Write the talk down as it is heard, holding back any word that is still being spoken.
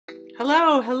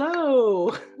Hello,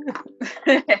 hello.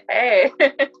 Hey.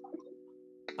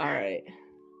 All right.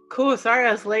 Cool. Sorry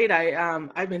I was late.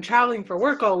 I've been traveling for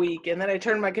work all week and then I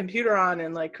turned my computer on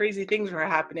and like crazy things were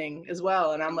happening as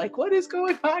well. And I'm like, what is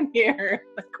going on here?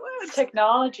 Like It's what?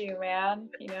 technology, man.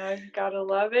 Gotta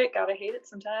love it, gotta hate it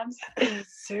sometimes.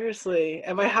 Seriously.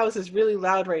 And my house is really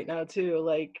loud right now too.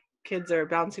 Like kids are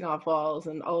bouncing off walls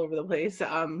and all over the place.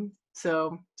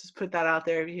 So just put that out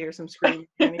there if you hear some screaming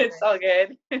or It's anything. all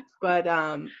good. But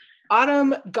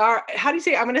Autumn Gard, how do you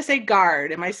say? I'm gonna say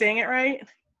Guard. Am I saying it right?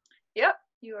 Yep,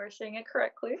 you are saying it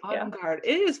correctly. Yeah. Autumn Gard.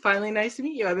 It is finally nice to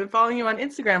meet you. I've been following you on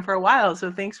Instagram for a while,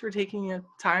 so thanks for taking the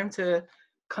time to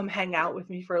come hang out with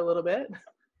me for a little bit.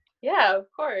 Yeah, of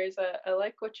course. I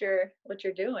like what you're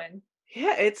doing.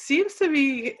 Yeah, it seems to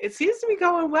be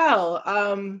going well.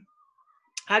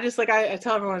 I just like I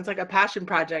tell everyone it's like a passion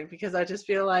project because I just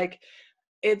feel like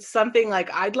it's something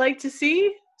like I'd like to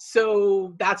see.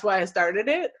 So that's why I started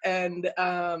it. And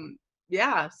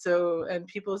yeah, so and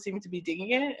people seem to be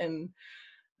digging it and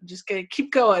I'm just gonna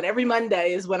keep going. Every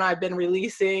Monday is when I've been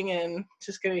releasing and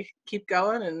just gonna keep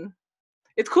going and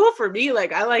it's cool for me.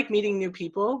 Like I like meeting new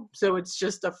people. So it's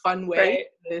just a fun way Right.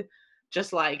 to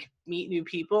just like meet new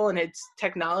people and it's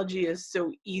technology is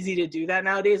so easy to do that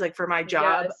nowadays. Like for my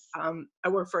job, Yes. I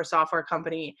work for a software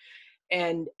company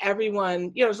and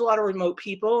everyone, there's a lot of remote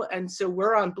people. And so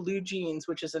we're on Blue Jeans,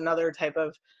 which is another type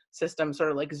of system,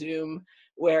 sort of like Zoom,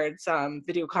 where it's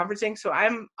video conferencing. So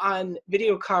I'm on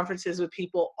video conferences with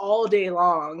people all day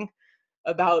long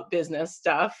about business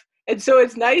stuff. And so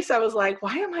it's nice. I was like,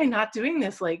 why am I not doing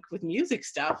this like with music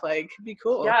stuff? Like, it'd be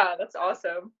cool. Yeah, that's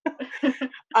awesome.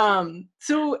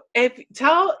 So if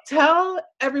tell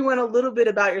everyone a little bit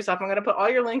about yourself. I'm gonna put all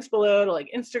your links below to like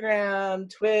Instagram,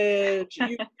 Twitch,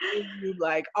 YouTube,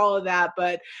 like all of that.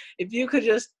 But if you could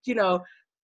just,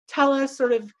 tell us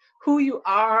sort of who you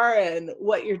are and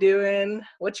what you're doing,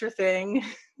 what's your thing,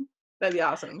 that'd be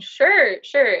awesome. Sure,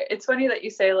 sure. It's funny that you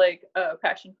say like a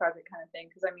passion project kind of thing,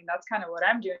 because I mean that's kind of what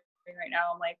I'm doing right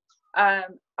now. I'm like,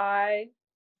 I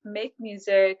make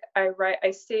music, I write,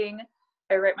 I sing,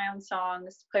 I write my own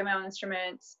songs, play my own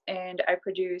instruments, and I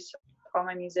produce all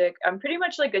my music. I'm pretty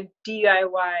much like a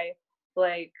DIY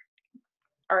like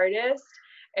artist.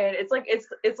 And it's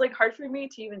like hard for me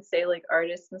to even say like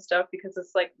artist and stuff because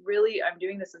it's like really I'm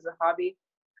doing this as a hobby.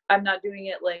 I'm not doing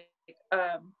it like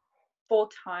um full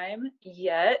time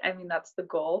yet. I mean that's the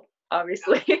goal,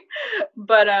 obviously.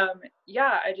 But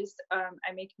yeah, I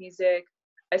make music.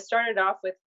 I started off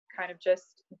with kind of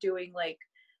just doing like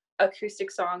acoustic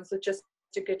songs with just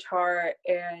a guitar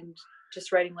and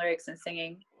just writing lyrics and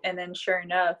singing. And then sure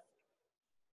enough,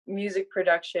 music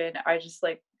production,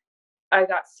 I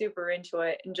got super into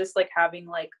it and just like having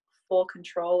like full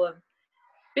control of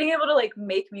being able to like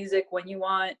make music when you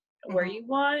want, where Mhm. you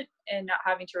want, and not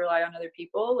having to rely on other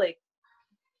people. Like,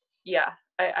 yeah,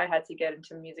 I had to get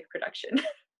into music production.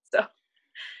 So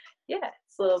yeah,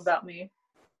 it's a little about me.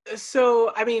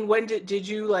 So, I mean, when did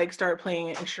you like start playing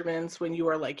instruments when you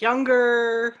were like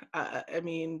younger? I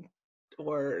mean,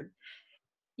 or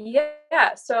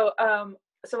Yeah. So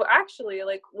actually,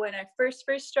 like when I first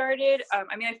started,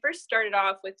 I mean, I first started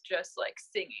off with just like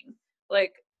singing.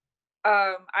 Like,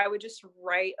 I would just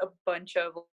write a bunch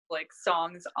of like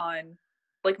songs on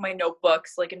like my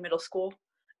notebooks, like in middle school,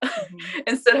 Mhm.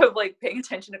 instead of like paying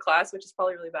attention to class, which is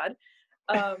probably really bad.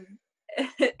 Um,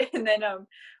 and then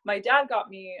my dad got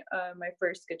me my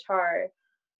first guitar,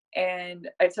 and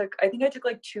I think I took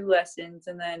like 2 lessons,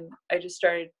 and then I just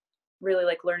started really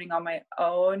like learning on my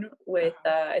own with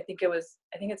I think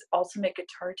it's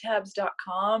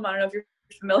ultimateguitartabs.com. I don't know if you're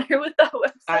familiar with that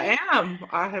website. I am.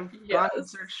 I have gone and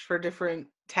Yes. searched for different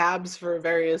tabs for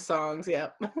various songs.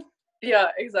 Yep.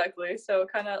 Yeah, exactly. So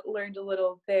kind of learned a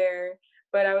little there,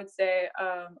 but I would say,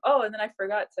 oh, and then I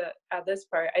forgot to add this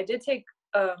part. I did take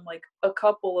like a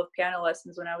couple of piano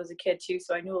lessons when I was a kid too,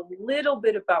 so I knew a little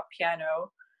bit about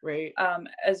piano Right.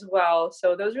 as well.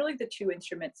 So those are like the two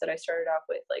instruments that I started off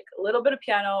with, like a little bit of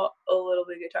piano, a little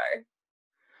bit of guitar.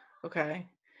 Okay.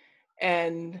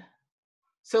 And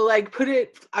so, like,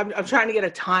 I'm trying to get a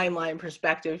timeline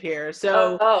perspective here.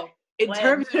 So, Oh, in when?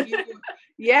 terms of you,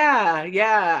 yeah,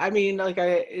 yeah. I mean,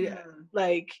 Hmm.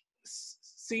 like,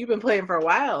 so you've been playing for a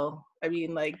while. I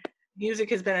mean, like, music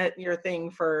has been your thing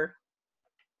for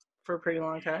a pretty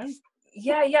long time.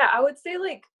 Yeah, yeah. I would say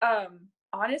like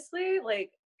honestly,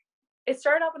 like it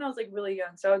started off when I was like really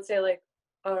young. So I would say like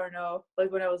I don't know,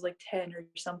 like when I was like 10 or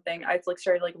something, I like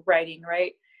started like writing,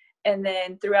 right? And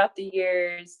then throughout the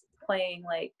years playing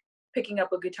like picking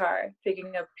up a guitar,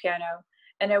 picking up piano.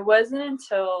 And it wasn't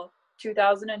until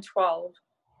 2012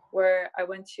 where I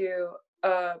went to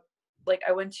a like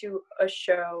I went to a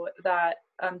show that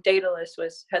Daedalus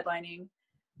was headlining.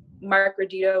 Mark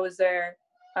Redito was there.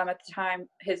 At the time,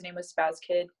 his name was Spaz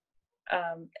Kid.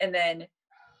 And then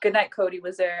Goodnight Cody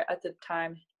was there at the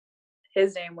time.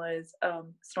 His name was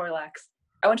Snorlax.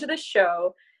 I went to this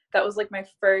show that was like my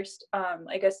first,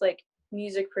 I guess, like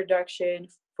music production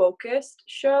focused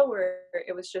show, where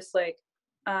it was just like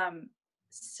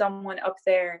someone up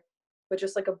there with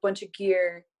just like a bunch of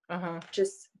gear,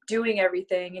 just doing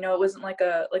everything. You know, it wasn't like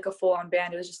a full on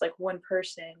band. It was just like one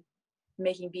person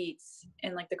making beats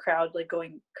and like the crowd like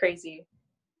going crazy.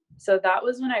 So that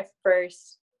was when I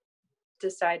first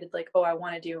decided like, oh, I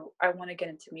want to get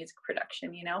into music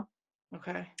production, you know?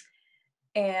 Okay.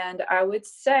 And I would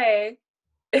say,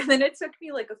 and then it took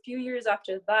me like a few years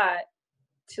after that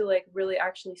to like really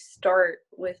actually start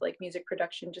with like music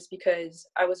production, just because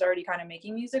I was already kind of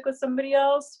making music with somebody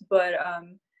else. But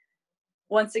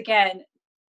once again,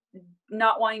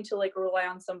 not wanting to like rely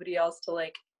on somebody else to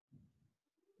like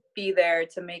be there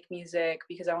to make music,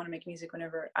 because I want to make music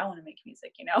whenever I want to make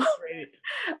music, you know?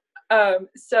 Right.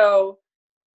 So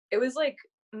it was like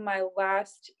my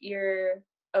last year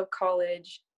of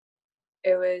college.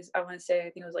 It was, I want to say,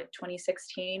 I think it was like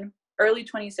 2016, early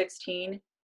 2016.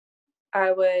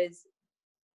 I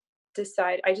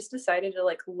just decided to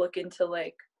like look into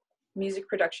like music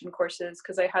production courses,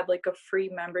 because I had like a free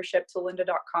membership to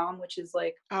lynda.com, which is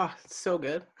like, Oh, so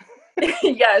good.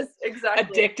 yes,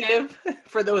 exactly. Addictive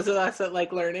for those of us that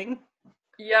like learning.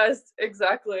 Yes,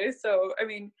 exactly. So, I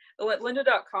mean,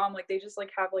 lynda.com, like they just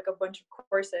like have like a bunch of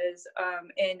courses.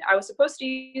 And I was supposed to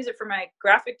use it for my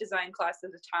graphic design class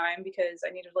at the time, because I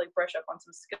needed to like brush up on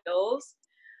some skills.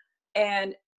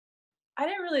 And I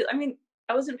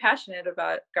wasn't passionate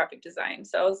about graphic design.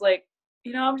 So I was like,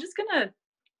 you know, I'm gonna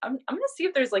see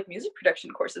if there's like music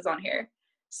production courses on here.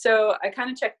 So I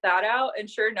kind of checked that out, and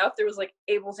sure enough, there was like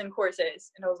Ableton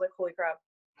courses, and I was like, holy crap,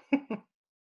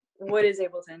 what is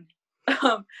Ableton?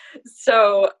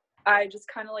 So I just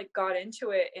kind of like got into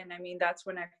it, and I mean, that's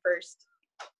when I first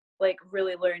like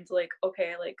really learned like,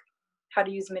 okay, like how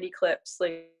to use MIDI clips,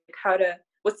 like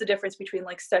what's the difference between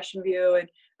like session view and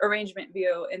arrangement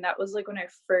view. And that was like when I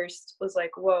first was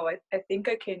like, whoa, I think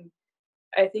I can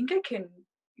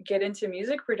get into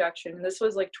music production. And this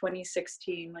was like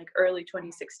 2016, like early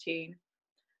 2016.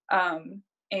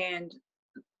 And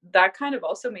that kind of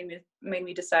also made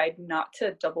me decide not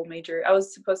to double major. I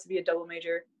was supposed to be a double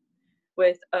major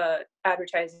with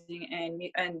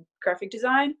advertising and graphic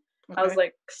design. Okay. I was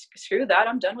like, screw that,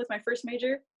 I'm done with my first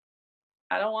major.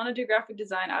 I don't want to do graphic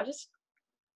design. just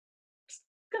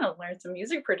gonna learn some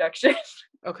music production.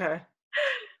 Okay.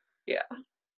 Yeah.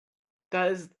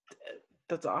 That's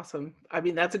awesome. I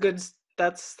mean, that's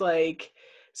like,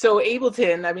 so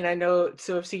Ableton, I mean, I know,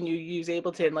 so I've seen you use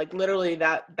Ableton, like literally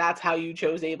that's how you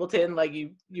chose Ableton. Like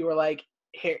you were like,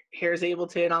 here's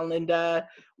Ableton on Lynda.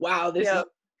 Wow, this is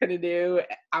gonna do.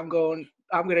 I'm gonna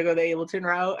go the Ableton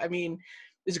route. I mean,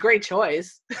 it's a great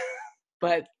choice,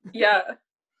 but yeah,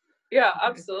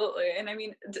 absolutely. And I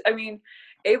mean,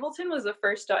 Ableton was the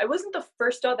first DAW. It wasn't the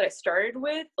first DAW that I started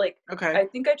with. Like, okay, I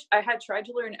think I had tried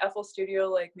to learn FL Studio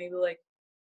like maybe like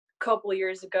a couple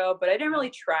years ago, but I didn't really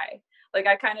try. Like,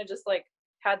 I kind of just like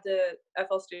had the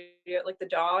FL Studio, like the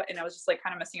DAW, and I was just like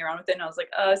kind of messing around with it, and I was like,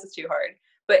 oh, this is too hard.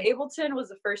 But Ableton was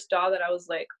the first DAW that I was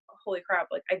like, holy crap,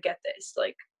 like I get this.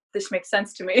 Like, this makes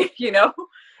sense to me, you know?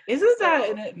 Isn't that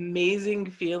an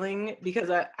amazing feeling? Because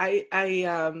I've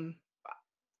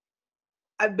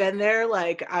been there.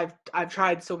 Like I've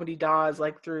tried so many DAWs,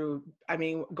 like through, I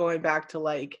mean, going back to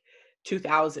like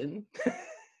 2000,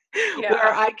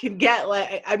 where I can get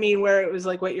like, I mean, where it was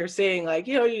like what you're saying, like,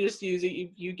 you know, you just use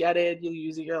it, you get it, you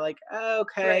use it, you're like, oh,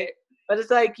 okay. Right. But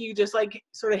it's like, you just like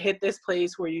sort of hit this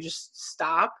place where you just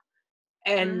stop.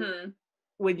 And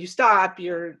when you stop,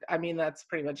 I mean, that's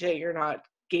pretty much it. You're not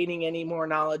gaining any more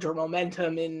knowledge or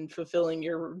momentum in fulfilling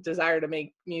your desire to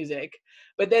make music.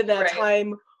 But then that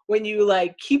time when you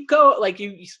like keep going, like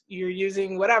you're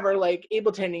using whatever, like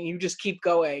Ableton, and you just keep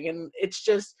going, and it's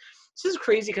just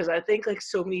crazy, because I think like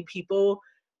so many people,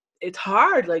 it's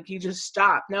hard, like you just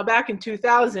stop. Now back in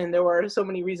 2000, there were so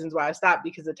many reasons why I stopped,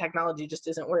 because the technology just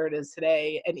isn't where it is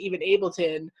today. And even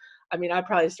Ableton, I mean, I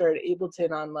probably started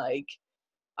Ableton on like,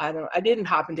 I didn't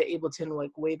hop into Ableton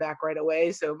like way back right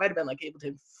away, so it might have been like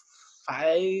Ableton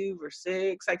 5 or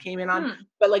 6 I came in on.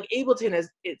 But like Ableton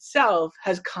itself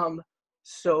has come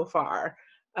so far,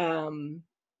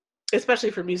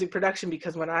 especially for music production,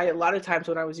 because a lot of times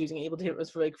when I was using Ableton, it was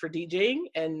for DJing,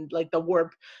 and like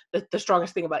the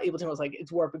strongest thing about Ableton was like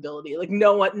its warpability. Like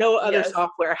no other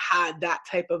software had that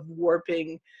type of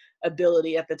warping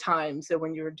ability at the time. So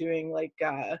when you were doing like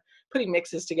putting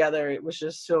mixes together, it was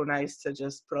just so nice to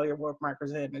just put all your warp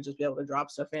markers in and just be able to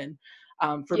drop stuff in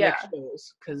for mix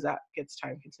shows, because that gets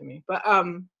time consuming. But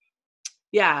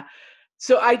yeah,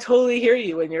 so I totally hear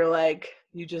you when you're like,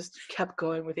 you just kept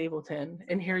going with Ableton,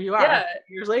 and here you are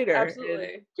years later,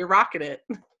 absolutely. and you're rocking it.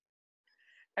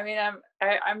 I mean,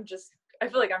 I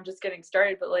feel like I'm just getting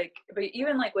started, but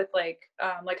even like with like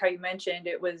how you mentioned,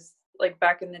 it was like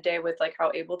back in the day with like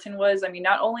how Ableton was. I mean,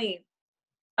 not only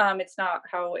it's not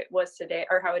how it was today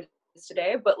or how it is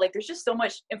today, but like there's just so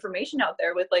much information out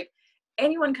there with like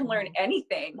anyone can learn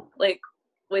anything, like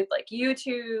with like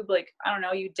YouTube, like I don't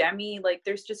know, Udemy, like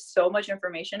there's just so much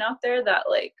information out there that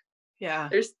like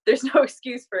there's no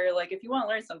excuse for like if you want to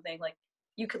learn something, like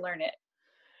you can learn it.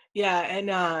 Yeah,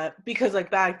 and because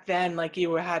like back then, like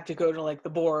you had to go to like the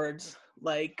boards,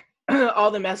 like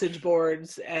all the message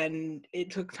boards, and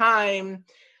it took time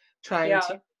trying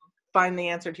to find the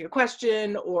answer to your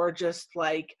question, or just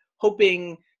like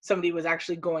hoping somebody was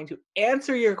actually going to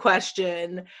answer your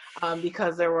question,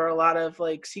 because there were a lot of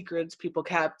like secrets people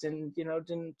kept, and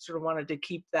didn't sort of wanted to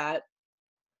keep that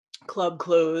club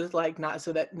closed, like not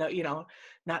so that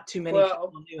not too many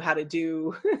people knew how to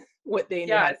do what they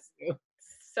knew how to do.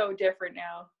 So different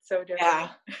now, so different. Yeah,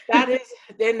 that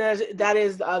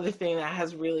is the other thing that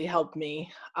has really helped me,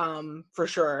 for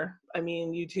sure. I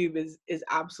mean, YouTube is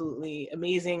absolutely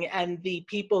amazing, and the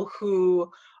people who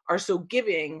are so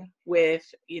giving with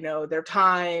their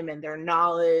time and their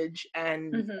knowledge,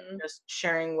 and just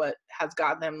sharing what has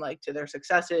got them like to their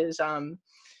successes,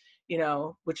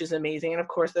 which is amazing. And of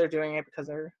course they're doing it because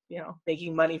they're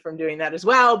making money from doing that as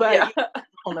well, but a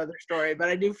whole nother story. But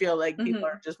I do feel like people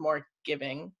are just more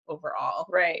giving overall.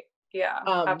 Right. Yeah,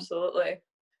 absolutely.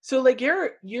 So like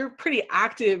you're pretty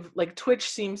active, like Twitch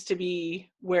seems to be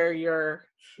where you're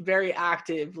very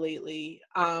active lately.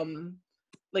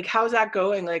 Like how's that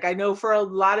going? Like I know for a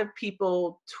lot of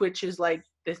people Twitch is like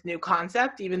this new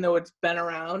concept, even though it's been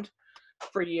around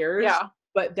for years. Yeah.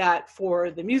 But that for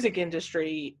the music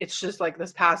industry, it's just like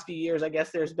this past few years, I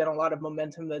guess there's been a lot of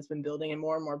momentum that's been building, and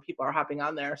more people are hopping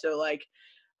on there. So like,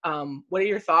 what are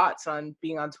your thoughts on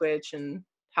being on Twitch and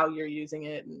how you're using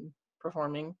it and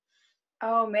performing?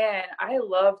 Oh man, I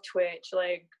love Twitch.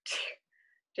 Like,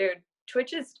 dude,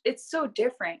 it's so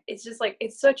different. It's just like,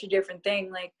 it's such a different thing.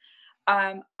 Like,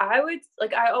 I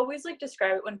always like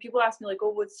describe it when people ask me like, oh,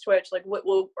 what's Twitch? Like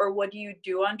what do you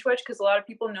do on Twitch? Cause a lot of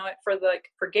people know it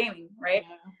for gaming, right?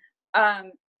 Yeah.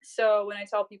 So when I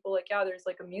tell people like, yeah, there's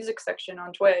like a music section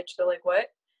on Twitch, they're like, what?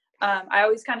 I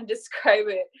always kind of describe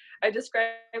it. I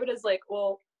describe it as like,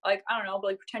 well, like, I don't know, but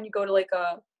like pretend you go to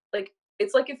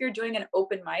it's like if you're doing an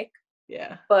open mic.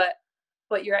 Yeah. But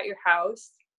you're at your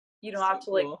house. You don't have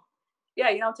to you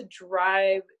don't have to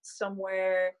drive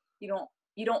somewhere. You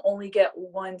don't only get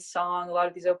one song. A lot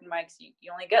of these open mics,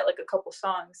 you only get like a couple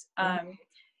songs.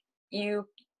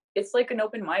 It's like an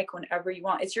open mic whenever you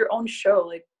want. It's your own show,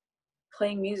 like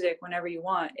playing music whenever you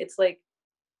want. It's like,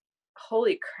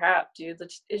 holy crap, dude.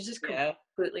 It's just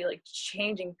completely like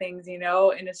changing things,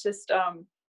 and it's just,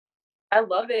 I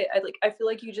love it. I feel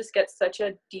like you just get such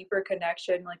a deeper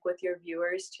connection like with your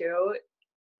viewers too.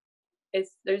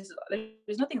 There's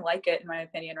nothing like it in my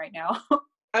opinion right now.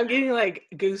 I'm getting like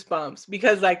goosebumps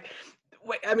because like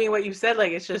I mean what you said,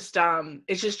 like it's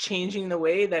just changing the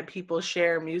way that people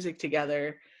share music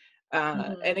together.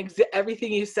 And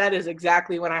everything you said is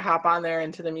exactly when I hop on there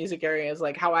into the music area is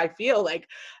like how I feel like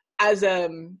as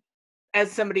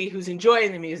somebody who's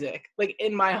enjoying the music, like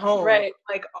in my home, right?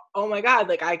 Like, oh my God,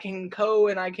 like I can go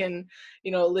and I can,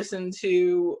 listen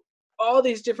to all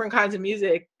these different kinds of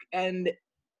music, and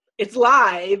it's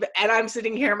live, and I'm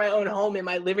sitting here in my own home in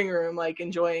my living room, like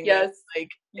enjoying it. Like,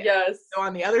 so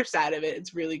on the other side of it,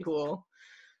 it's really cool.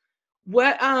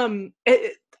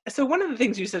 So one of the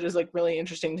things you said is like really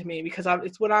interesting to me because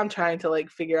it's what I'm trying to like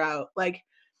figure out. Like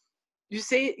you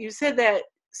said that,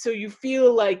 so you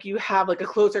feel like you have like a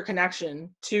closer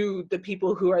connection to the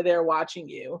people who are there watching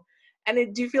you.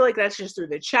 And do you feel like that's just through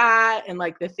the chat and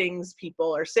like the things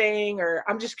people are saying? Or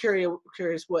I'm just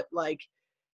curious what like,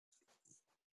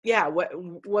 yeah,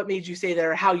 what made you say that,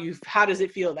 or how does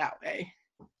it feel that way?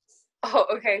 Oh,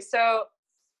 okay. So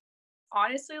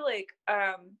honestly, like,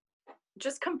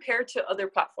 just compared to other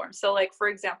platforms. So like, for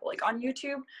example, like on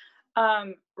YouTube,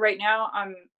 right now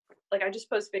I'm like, I just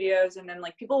post videos and then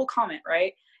like people will comment,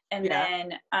 right? And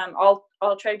then I'll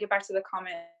try to get back to the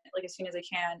comment like as soon as I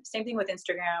can. Same thing with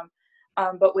Instagram.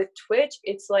 But with Twitch,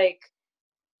 it's like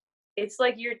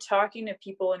you're talking to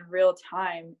people in real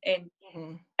time. And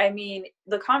I mean,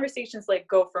 the conversations like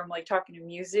go from like talking to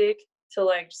music to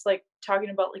like just like talking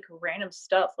about like random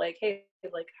stuff, like, hey,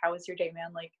 like, how was your day,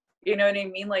 man? Like, you know what I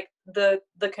mean? Like the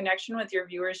connection with your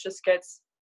viewers just gets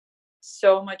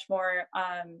so much more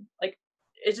like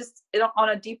it on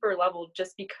a deeper level,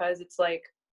 just because it's like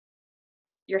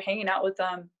you're hanging out with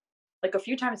them like a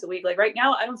few times a week. Like right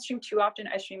now I don't stream too often,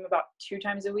 I stream about 2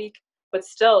 times a week, but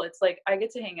still it's like I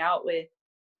get to hang out with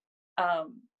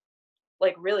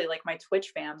like really like my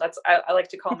Twitch fam. That's I like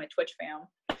to call my Twitch fam.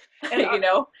 And You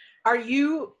know? are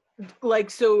you like,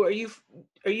 so are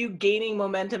you gaining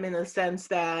momentum in the sense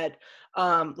that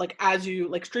like as you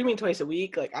like streaming twice a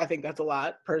week, like I think that's a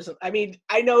lot person. I mean,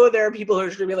 I know there are people who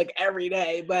are streaming like every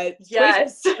day, but twice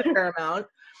Yes. a fair amount.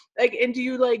 Like, and do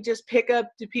you like just pick up,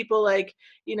 do people like,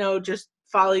 you know, just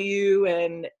follow you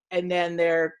and then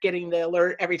they're getting the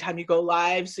alert every time you go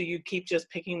live, so you keep just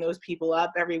picking those people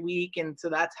up every week, and so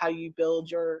that's how you build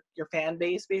your fan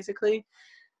base basically?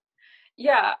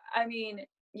 Yeah, I mean,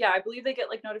 yeah, I believe they get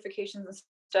like notifications and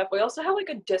stuff. We also have like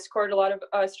a Discord. A lot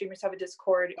of streamers have a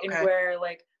Discord in Okay. where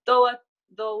like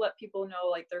they'll let people know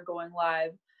like they're going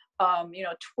live. You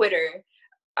know, Twitter.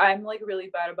 I'm like really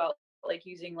bad about like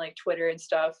using like Twitter and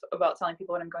stuff about telling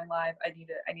people when I'm going live. I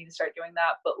need to start doing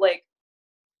that. But like,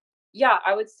 yeah,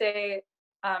 I would say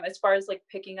as far as like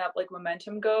picking up like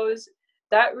momentum goes,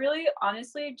 that really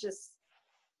honestly just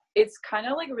it's kind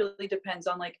of like really depends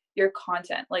on like your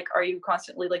content. Like, are you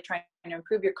constantly like trying to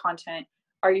improve your content?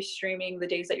 Are you streaming the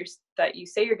days that you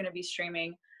say you're going to be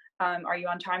streaming? Are you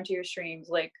on time to your streams?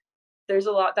 Like, there's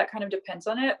a lot that kind of depends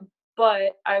on it.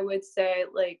 But I would say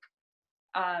like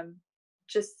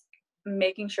just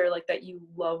making sure like that you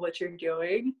love what you're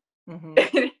doing.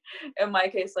 Mm-hmm. In my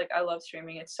case, like I love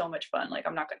streaming. It's so much fun. Like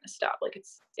I'm not going to stop. Like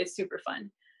it's super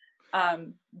fun.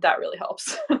 That really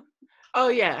helps. Oh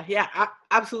yeah, yeah,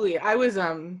 absolutely. I was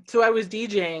so I was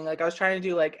DJing, like I was trying to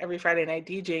do like every Friday night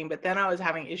DJing, but then I was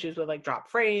having issues with like drop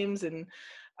frames, and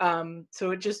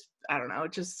so it just, I don't know,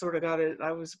 it just sort of got it.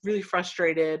 I was really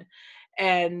frustrated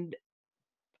and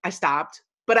I stopped.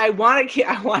 But I want to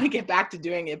I want to get back to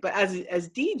doing it. But as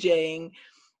DJing,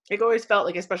 it always felt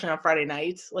like, especially on Friday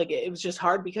nights, like it was just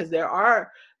hard because there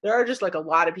are just like a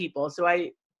lot of people. So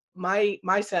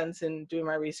my sense in doing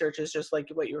my research is just like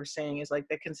what you were saying, is like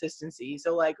the consistency.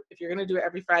 So like if you're gonna do it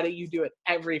every Friday, you do it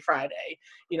every Friday,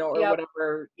 you know, or Yep.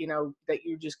 whatever, you know, that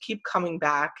you just keep coming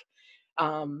back,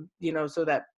 you know, so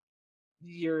that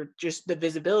you're just the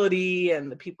visibility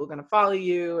and the people gonna follow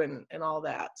you and all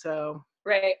that. So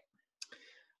Right.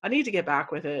 I need to get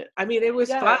back with it. I mean, it was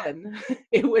Yeah. fun.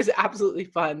 It was absolutely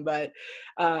fun, but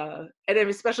and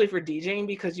especially for DJing,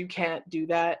 because you can't do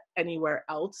that anywhere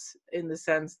else, in the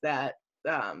sense that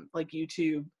like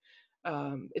YouTube,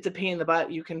 it's a pain in the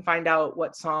butt. You can find out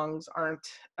what songs aren't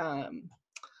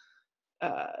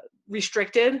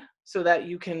restricted, so that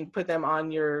you can put them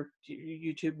on your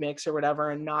YouTube mix or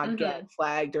whatever and not get Mm-hmm.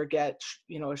 flagged or get,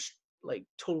 you know, like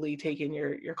totally taken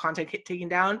your content taken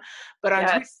down. But on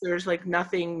Twitch, Yes. there's like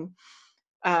nothing,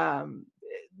 um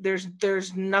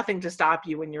there's nothing to stop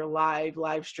you when you're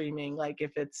live streaming. Like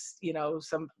if it's, you know,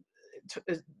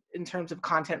 in terms of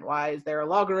content wise, there are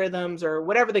logarithms or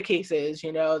whatever the case is,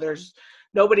 you know, there's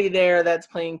nobody there that's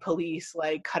playing police,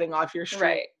 like cutting off your stream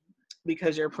Right.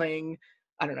 because you're playing,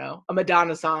 I don't know, a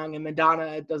Madonna song, and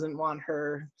Madonna doesn't want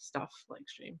her stuff like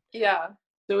streamed. Yeah.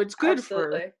 So it's good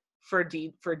for Absolutely.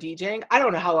 for DJing. I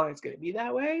don't know how long it's going to be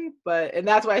that way, but and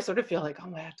that's why I sort of feel like,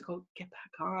 oh, I have to go get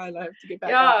back on. I have to get back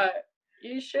on. Yeah,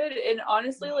 you should. And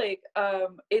honestly, like,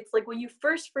 it's like when you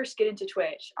first get into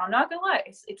Twitch, I'm not gonna lie,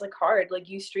 it's like hard. Like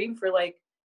you stream for like,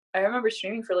 I remember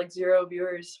streaming for like 0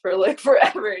 viewers for like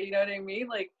forever. You know what I mean?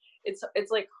 Like it's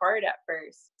like hard at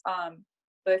first.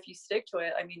 But if you stick to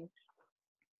it, I mean,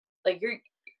 like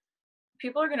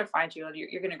people are gonna find you and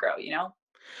you're gonna grow. You know?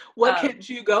 What Um, kept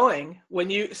you going when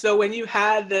you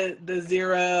had the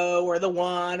 0 or the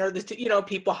 1 or the 2, you know,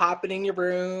 people hopping in your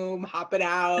room, hopping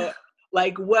out?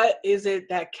 Like, what is it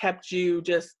that kept you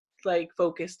just like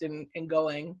focused and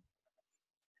going?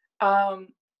 um,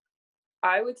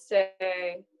 I would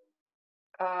say,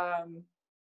 um,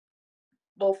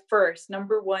 well, first,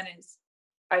 number one is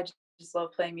I just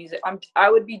love playing music.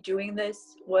 I would be doing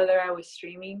this whether I was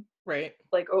streaming, Right.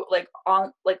 like like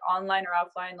online or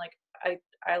offline. Like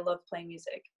I love playing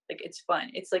music. Like it's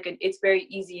fun. It's like it's very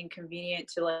easy and convenient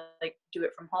to like do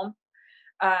it from home.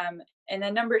 And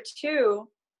then number two,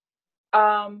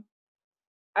 um,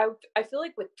 I feel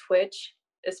like with Twitch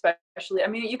especially. I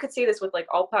mean, you could say this with like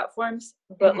all platforms,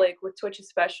 but Mhm. like with Twitch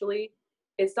especially,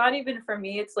 it's not even for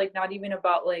me. It's like not even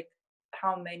about like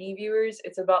how many viewers.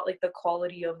 It's about like the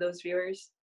quality of those viewers,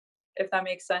 if that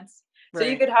makes sense. So Right.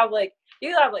 you could have like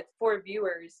 4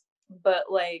 viewers,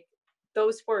 but like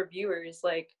those 4 viewers,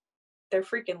 like, they're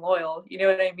freaking loyal, you know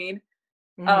what I mean?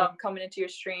 Mhm. Coming into your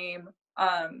stream,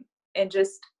 and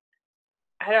just,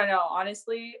 I don't know,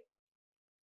 honestly,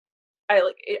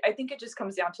 I think it just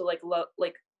comes down to, like,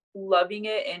 loving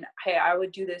it, and, hey, I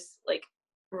would do this, like,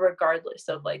 regardless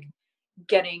of, like,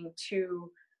 getting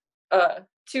 2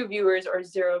 viewers or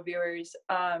 0 viewers.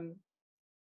 I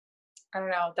don't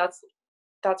know, that's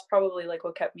probably, like,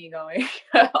 what kept me going,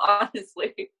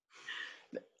 honestly.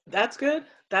 That's good.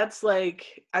 That's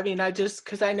like, I mean, I just,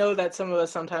 because I know that some of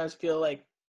us sometimes feel like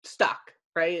stuck,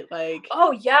 right? Like,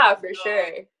 Oh, yeah, for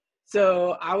sure.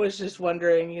 so I was just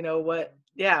wondering, what,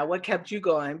 yeah, what kept you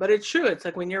going? But it's true. It's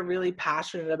like when you're really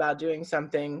passionate about doing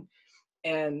something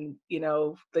and,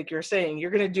 like you're saying,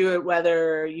 you're going to do it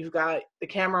whether you've got the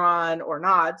camera on or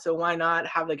not. So why not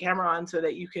have the camera on so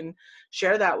that you can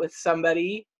share that with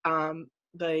somebody?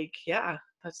 Like, yeah,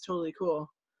 that's totally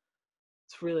cool.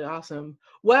 It's really awesome.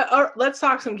 Let's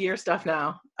talk some gear stuff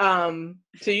now. So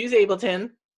you use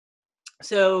Ableton.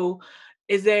 So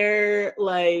is there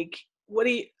like, what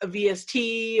do you, a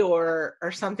VST or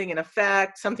something in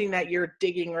effect, something that you're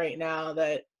digging right now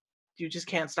that you just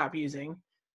can't stop using?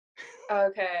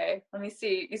 Okay, let me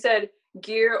see. You said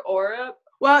Gear Aura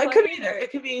Well, it could be plugin, either. or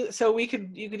It could be, so you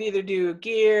could either do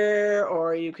gear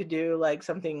or you could do like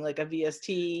something like a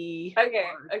VST okay,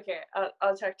 or okay.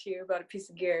 I'll talk to you about a piece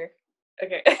of gear.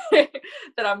 Okay,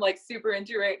 that I'm like super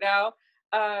into right now.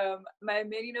 My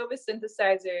Mini Nova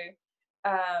synthesizer.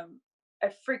 I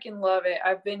freaking love it.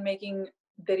 I've been making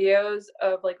videos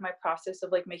of like my process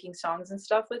of like making songs and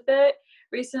stuff with it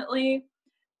recently.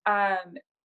 Um,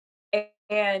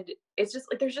 and it's just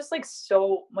like there's just like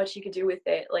so much you could do with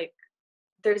it. Like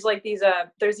there's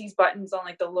these buttons on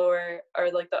like the lower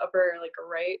or like the upper like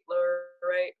right, lower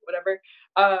right, whatever,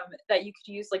 that you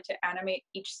could use like to animate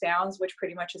each sounds, which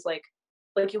pretty much is like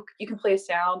you can play a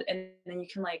sound and then you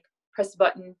can like press the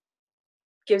button,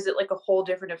 gives it like a whole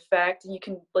different effect, and you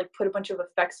can like put a bunch of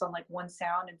effects on like one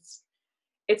sound. And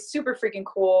it's super freaking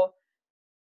cool.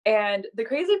 And the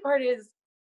crazy part is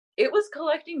it was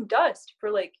collecting dust for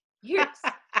like years.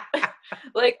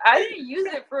 Like I didn't use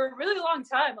it for a really long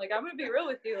time. Like I'm gonna be real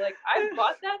with you. Like I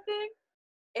bought that thing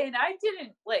and I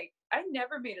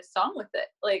never made a song with it.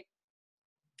 Like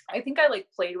I think I like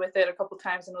played with it a couple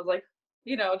times and was like,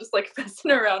 just like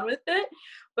messing around with it.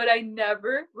 But I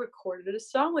never recorded a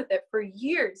song with it for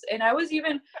years. And I was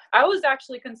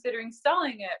actually considering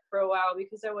selling it for a while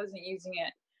because I wasn't using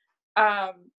it.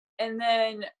 And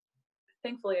then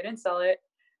thankfully I didn't sell it.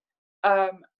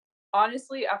 Um,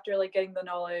 Honestly, after like getting the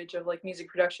knowledge of like music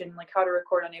production, like how to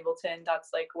record on Ableton, that's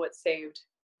like what saved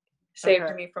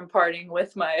okay. me from parting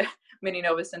with my Mini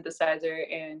Nova synthesizer.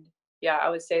 And yeah, I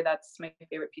would say that's my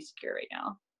favorite piece of gear right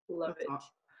now. Love That's it.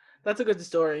 that's a good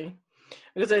story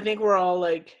because I think we're all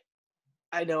like,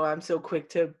 I know I'm so quick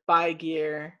to buy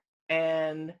gear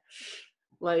and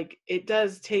like it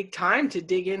does take time to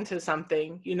dig into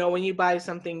something, when you buy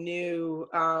something new.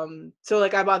 So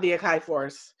like I bought the Akai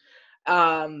Force.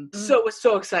 Mm. So was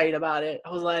so excited about it.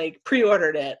 I was like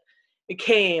pre-ordered it. It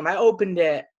came, I opened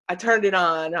it, I turned it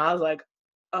on, and I was like,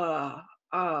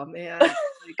 oh man.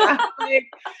 I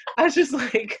was just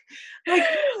like this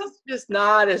is just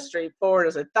not as straightforward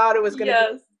as I thought it was gonna be.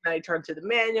 Yes. And I turned to the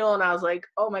manual and I was like,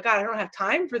 oh my God, I don't have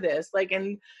time for this. Like,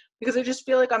 and because I just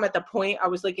feel like I'm at the point, I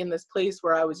was like in this place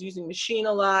where I was using Machine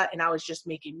a lot and I was just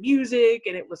making music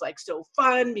and it was like so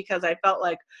fun because I felt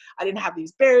like I didn't have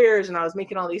these barriers and I was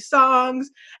making all these songs.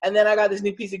 And then I got this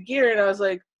new piece of gear and I was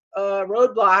like,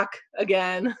 roadblock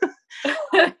again.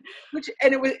 And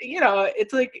it was,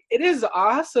 it's like, it is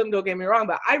awesome, don't get me wrong,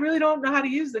 but I really don't know how to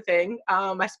use the thing.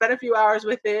 I spent a few hours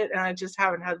with it and I just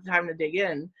haven't had the time to dig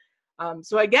in.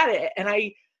 So I get it. And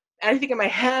I think in my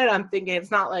head, I'm thinking it's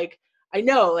not like, I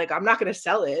know, like, I'm not going to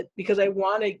sell it because I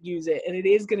want to use it and it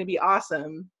is going to be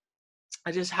awesome.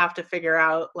 I just have to figure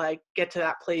out, like, get to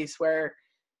that place where,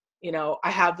 I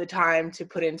have the time to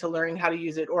put into learning how to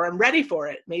use it, or I'm ready for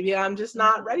it. Maybe I'm just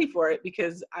not ready for it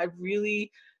because I've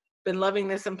really been loving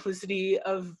the simplicity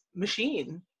of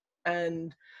Machine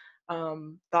and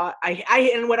thought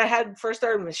and when I had first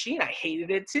started Machine, I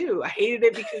hated it too. I hated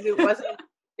it because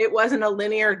it wasn't a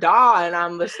linear DAW, and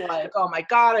I'm just like, oh my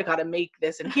God, I got to make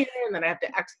this in here, and then I have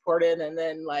to export it, and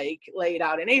then like lay it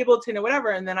out in Ableton or whatever,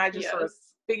 and then I just sort of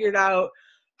Yes. figured out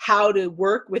how to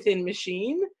work within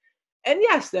Machine. And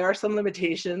yes, there are some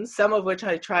limitations, some of which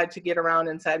I tried to get around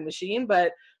inside Machine,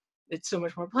 but it's so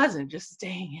much more pleasant just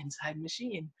staying inside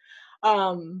Machine.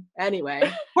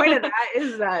 Anyway, point of that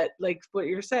is that, like what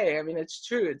you're saying, I mean, it's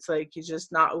true. It's like you're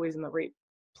just not always in the right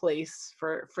place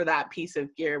for that piece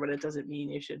of gear, but it doesn't mean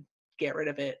you should get rid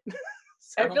of it.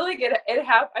 I So feel like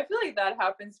I feel like that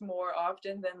happens more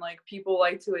often than like people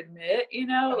like to admit,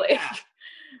 oh like, yeah, I'm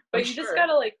but you just sure.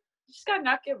 gotta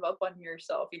not give up on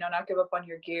yourself, not give up on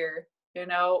your gear,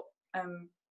 um,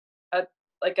 at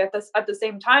at the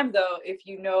same time though, if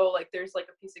like there's like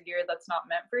a piece of gear that's not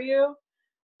meant for you,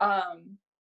 um,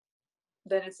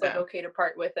 then it's like Yeah. okay to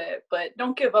part with it, but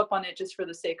don't give up on it just for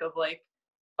the sake of like,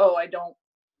 oh, I don't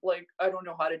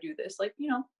know how to do this. Like,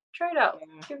 try it out.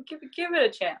 Yeah. Give it a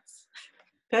chance.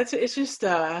 It's just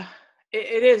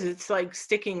it is, it's like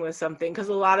sticking with something, because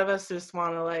a lot of us just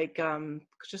want to like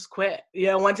just quit,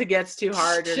 once it gets too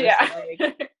hard, you're just Yeah.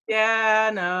 like, yeah,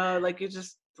 no, like you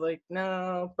just like,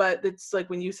 no. But it's like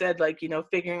when you said like,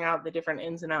 figuring out the different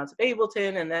ins and outs of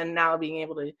Ableton, and then now being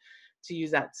able to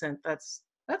use that synth,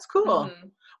 that's cool. Hmm.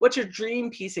 What's your dream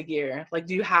piece of gear? Like,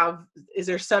 is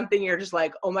there something you're just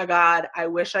like, oh my God, I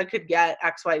wish I could get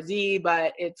XYZ,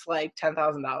 but it's like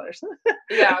 $10,000?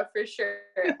 Yeah, for sure.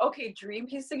 Okay, dream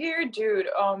piece of gear, dude.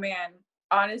 Oh man,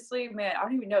 honestly, man, I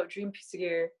don't even know dream piece of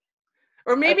gear.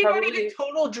 Or I maybe not even probably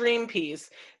total dream piece,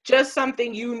 just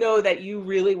something that you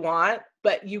really want,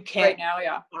 but you right can't now, get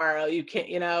yeah. tomorrow. You can't,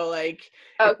 like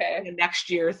it's Okay. a next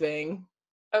year thing.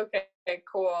 Okay,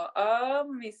 cool. Let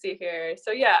me see here.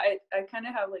 So yeah, I kind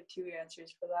of have like two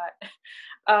answers for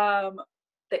that.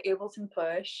 The Ableton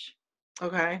push.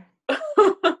 Okay.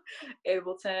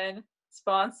 Ableton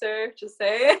sponsor, just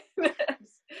say it. But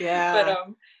Yeah.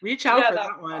 Reach out yeah, for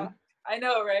that one. I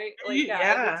know, right? Like yeah,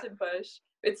 Yeah. Ableton push.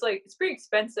 It's pretty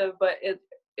expensive, but it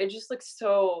just looks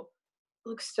so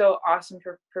awesome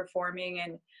for performing,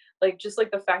 and like just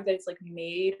like the fact that it's like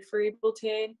made for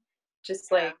Ableton,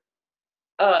 just Yeah.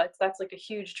 like that's like a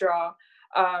huge draw.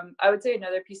 I would say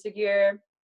another piece of gear,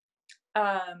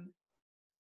 um,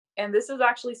 and this is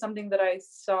actually something that I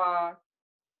saw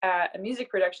at a music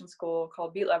production school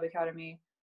called Beat Lab Academy.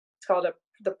 It's called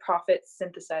the Prophet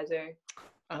synthesizer.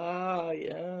 Oh,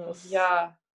 yes.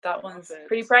 Yeah, that one's Profit.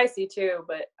 pretty pricey too,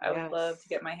 but I would love to Yes.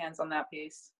 get my hands on that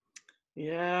piece.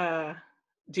 Yeah.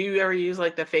 Do you ever use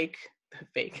like the fake,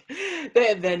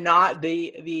 the not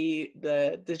the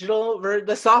digital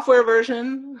the software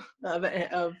version of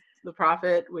the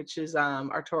Prophet, which is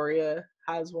Artoria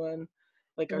has one,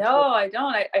 like Artoria. No, I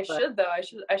don't. I But should though.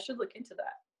 I should look into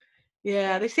that. yeah,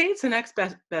 Yeah. they say it's the next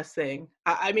best thing.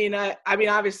 I mean,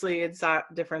 obviously, it's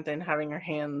not different than having your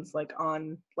hands like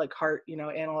on like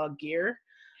analog gear,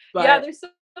 Yeah, but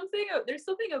there's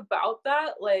something about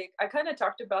that. Like I kind of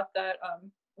talked about that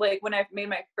like when I made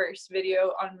my first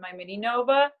video on my Mini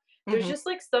Nova. There's mhm, just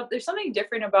like there's something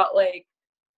different about like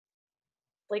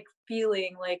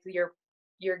feeling like your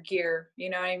gear, you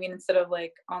know what I mean, instead of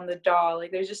like on the DAW.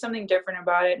 Like there's just something different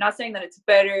about it. Not saying that it's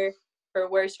better or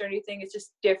worse or anything. It's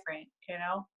just different.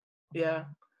 yeah,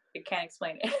 You can't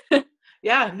explain it.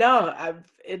 yeah. No,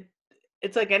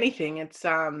 it's like anything.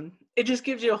 It just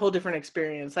gives you a whole different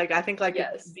experience. Like I think like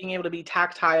Yes. being able to be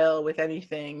tactile with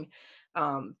anything,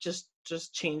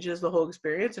 just changes the whole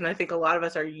experience. And I think a lot of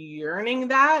us are yearning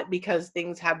that because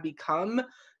things have become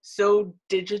so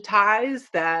digitized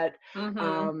that,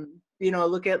 Mhm.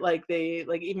 look at like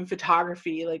even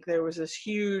photography. Like there was this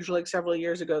huge, like several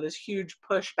years ago, this huge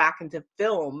push back into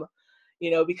film.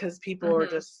 Because people are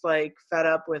Mhm. just like fed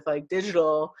up with like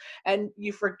digital, and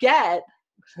you forget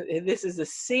this is the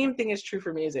same thing is true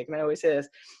for music, and I always say this,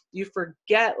 you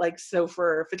forget, like, so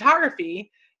for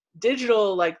photography,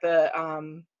 digital, like the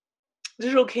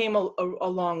digital came a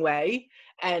long way,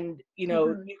 and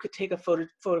Mhm. you could take a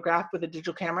photograph with a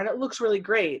digital camera and it looks really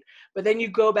great, but then you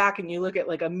go back and you look at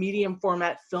like a medium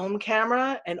format film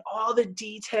camera and all the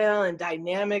detail and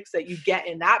dynamics that you get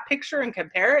in that picture and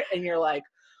compare it, and you're like,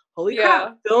 holy crap,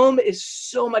 Yeah. film is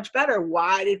so much better.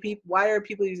 Why are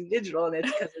people using digital? And it's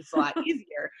because it's a lot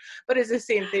easier. But it's the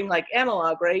same thing like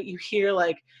analog, right? You hear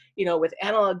like, with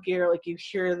analog gear, like you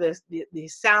hear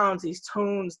these sounds, these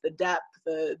tones, the depth,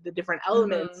 the different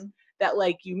elements Mhm. that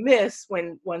like you miss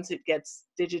once it gets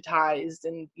digitized.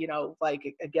 And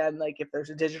like, again, like if there's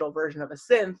a digital version of a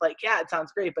synth, like, yeah, it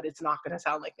sounds great, but it's not going to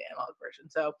sound like the analog version.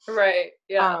 So Right.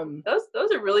 Yeah. um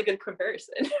Those are really good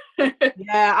comparison.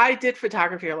 yeah, I did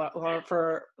photography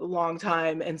for a long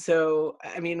time. And so,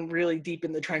 I mean, really deep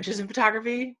in the trenches in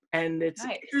photography. And it's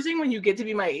Nice. interesting when you get to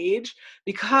be my age,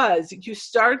 because you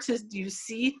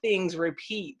see things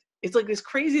repeat. It's like this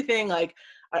crazy thing. Like,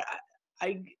 I,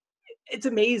 I it's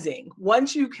amazing.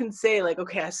 Once you can say like,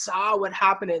 okay, I saw what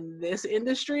happened in this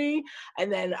industry,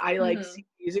 and then I like see Mhm.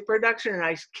 music production and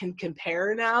I can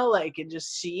compare now, like, and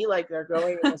just see like they're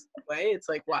going in this way. It's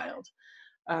like wild.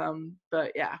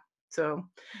 But yeah, so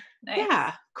yeah,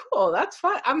 Nice. cool. That's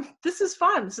fun. This is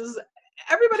fun.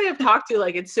 everybody I've talked to,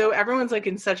 like, it's so, everyone's like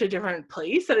in such a different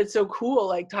place that it's so cool,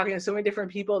 like talking to so many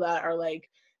different people that are like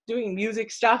doing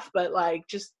music stuff, but like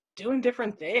just doing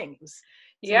different things.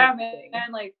 It's Yeah, amazing.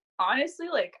 man. Like honestly,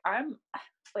 like I'm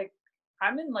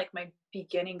in like my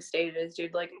beginning stages,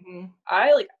 dude. Like Mhm.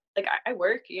 I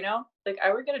work, you know, like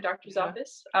I work at a doctor's Yeah.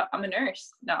 office. I'm a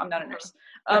nurse. No, I'm not a Uh-huh. nurse.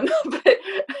 But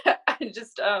I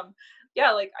just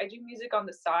yeah, like I do music on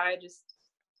the side just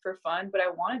for fun, but I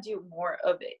want to do more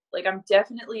of it. Like I'm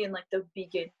definitely in like the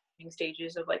beginning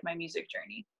stages of like my music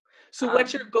journey. So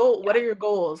what's your goal? What Yeah. are your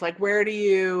goals? Where do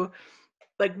you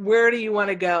want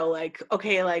to go? Like,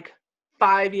 okay, like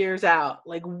 5 years out,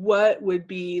 like what would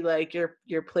be like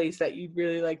your place that you'd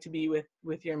really like to be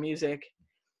with your music?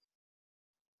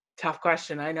 Tough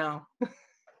question, I know.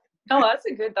 Oh,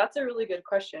 that's a really good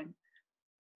question.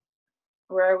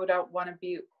 Where I would want to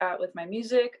be at with my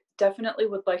music, definitely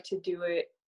would like to do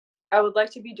it. I would like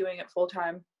to be doing it full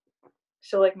time.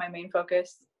 So like my main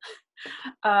focus.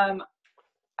 Um,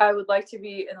 I would like to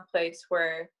be in a place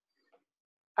where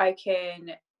I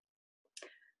can,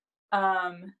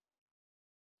 um,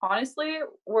 honestly,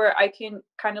 where I can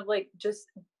kind of like just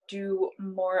do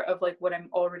more of like what I'm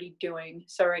already doing.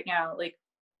 So right now, like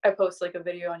I post like a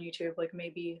video on YouTube, like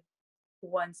maybe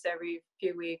once every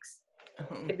few weeks.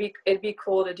 Mhm. It'd be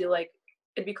cool to do like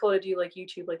it'd be cool to do like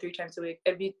YouTube like 3 times a week.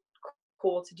 It'd be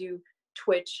cool to do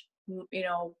Twitch, you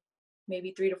know,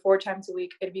 maybe 3 to 4 times a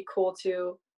week. It'd be cool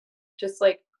to just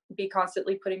like be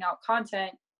constantly putting out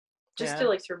content just to Yeah,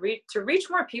 like to reach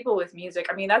more people with music.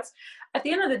 I mean, that's at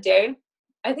the end of the day,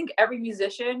 I think every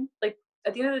musician, like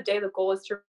at the end of the day, the goal is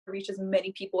to reach as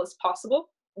many people as possible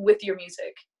with your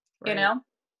music, you right. know?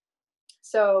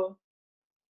 So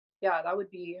yeah, that would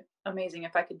be amazing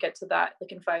if I could get to that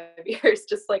like in 5 years,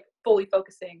 just like fully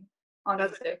focusing on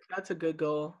That's music. that's a good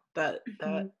goal.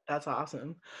 Mhm. That's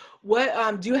awesome. What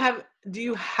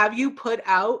have you put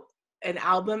out an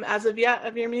album as of yet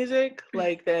of your music?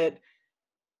 Like that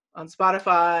on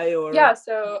Spotify or Yeah,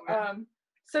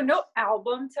 so no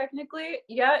album technically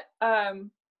yet.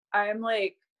 I'm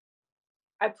like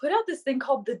I put out this thing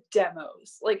called the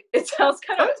demos. Like it oh,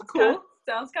 that's cool.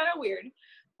 sounds kind of weird,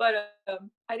 but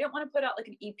I didn't want to put out like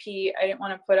an EP. I didn't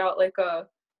want to put out like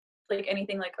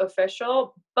anything like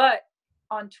official, but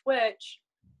on Twitch,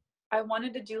 I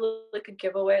wanted to do like a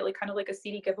giveaway, like kind of like a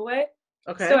CD giveaway.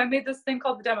 So Okay. I made this thing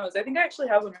called the demos. I think I actually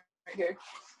have one right here.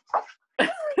 I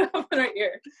have one right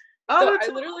here. Oh, So that's I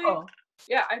so literally, cool.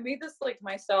 yeah, I made this like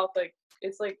myself. Like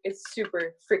it's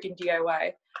super freaking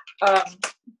DIY. Um,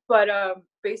 but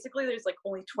basically there's like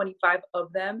only 25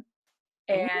 of them,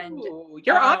 and Ooh,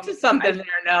 you're onto something I there.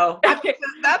 No, I think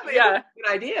that's a yeah, good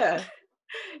idea.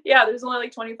 yeah, there's only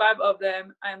like 25 of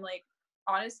them. I'm like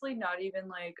honestly not even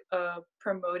like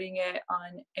promoting it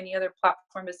on any other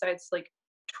platform besides like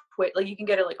Twitch. Like you can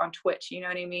get it like on Twitch, you know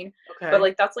what I mean? But Okay.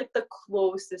 like that's like the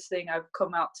closest thing I've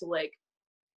come out to like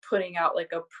putting out like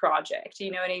a project,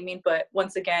 you know what I mean? But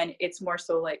once again, it's more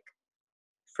so like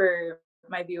for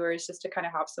my viewers just to kind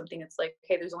of have something that's like,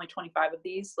 hey, there's only 25 of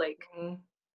these, like, Mhm.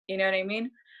 you know what I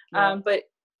mean? Yeah. But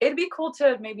it'd be cool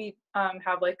to maybe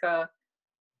have like a,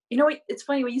 you know what, it's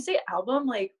funny when you say album,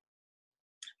 like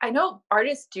I know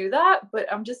artists do that,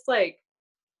 but I'm just like,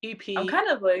 I'm EP. kind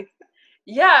of like,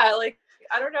 yeah, like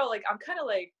I don't know, like I'm kind of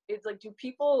like, it's like, do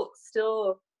people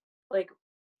still like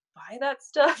buy that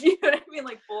stuff? You know what I mean?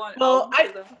 Like full on Well,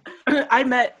 albums for them.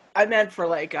 I meant for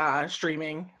like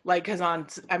streaming, like because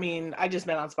I mean I just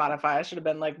meant on Spotify. I should have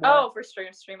been like more. Oh, for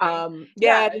streaming.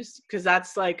 Yeah, Yeah, just because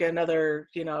that's like another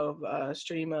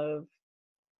stream of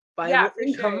yeah, viable for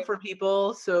income sure. for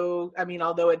people. So I mean,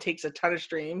 although it takes a ton of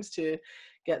streams to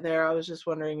get there, I was just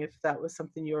wondering if that was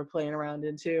something you were playing around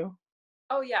into.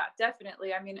 Oh yeah,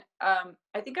 definitely. I mean,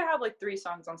 I think I have like 3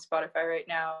 songs on Spotify right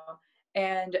now,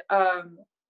 and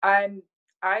I'm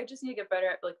I just need to get better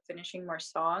at like finishing more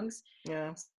songs.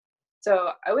 Yeah.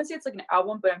 So I wouldn't say it's like an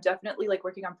album, but I'm definitely like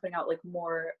working on putting out like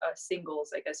more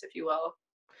singles, I guess, if you will.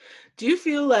 Do you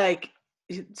feel like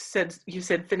you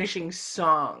said finishing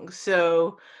songs?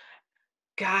 So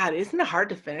God, isn't it hard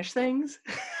to finish things?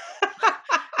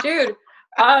 Dude,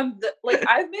 like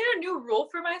I've made a new rule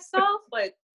for myself.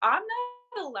 Like I'm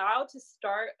not allowed to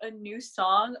start a new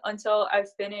song until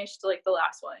I've finished like the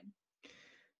last one.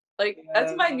 Like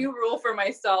that's my Yeah. new rule for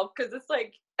myself because it's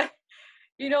like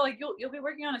you know, like you'll be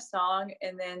working on a song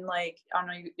and then like I don't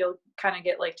know, you'll kind of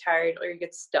get like tired or you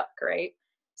get stuck, right?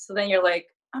 So then you're like,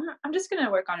 I'm just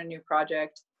gonna work on a new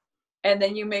project, and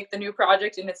then you make the new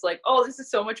project and it's like, oh, this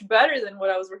is so much better than what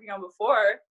I was working on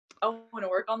before. I want to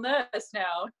work on this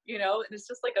now, you know, and it's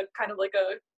just like a kind of like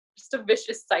a just a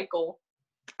vicious cycle.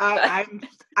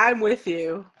 I'm with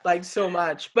you like so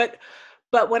much. But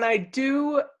when I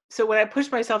do, so when I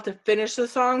push myself to finish the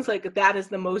songs, like that is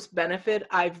the most benefit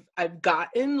I've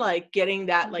gotten, like getting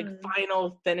that like Mm-hmm.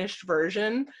 final finished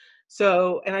version.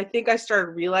 So, and I think I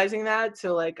started realizing that.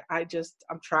 So like I'm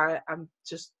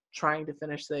just trying to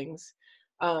finish things.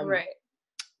 Um Right.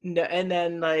 no, and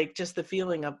then like just the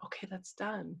feeling of okay, that's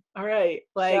done. All right.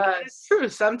 Like and it's Yes. true.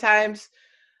 Sometimes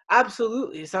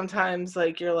absolutely. Sometimes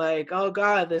like you're like, oh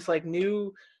God, this like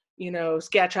new,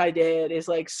 sketch I did is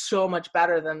like so much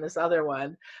better than this other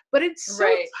one. But it's so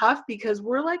Right. tough because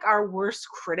we're like our worst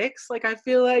critics, like I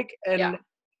feel like, Yeah.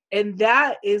 and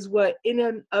that is what in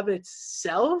and of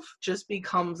itself just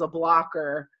becomes a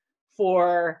blocker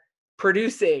for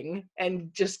producing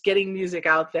and just getting music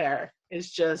out there. Is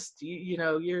just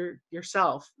you're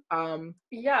yourself.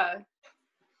 Yeah.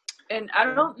 And I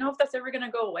don't know if that's ever gonna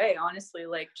go away, honestly.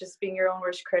 Like just being your own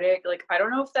worst critic. Like I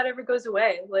don't know if that ever goes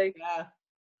away. Like, Yeah.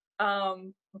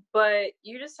 um, but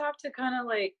you just have to kind of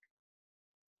like,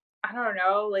 I don't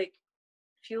know, like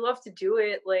if you love to do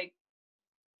it, like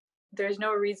there's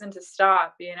no reason to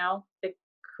stop, you know? Like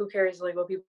who cares like what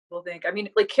people think? I mean,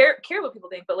 like care what people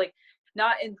think, but like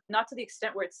not to the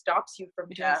extent where it stops you from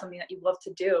doing Yeah. something that you love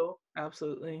to do.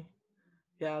 Absolutely.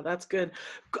 Yeah, that's good.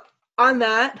 On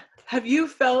that, have you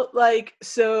felt like,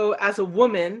 so as a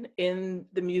woman in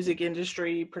the music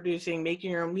industry, producing,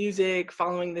 making your own music,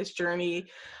 following this journey,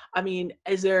 I mean,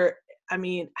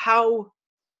 how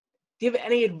do you have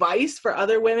any advice for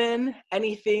other women?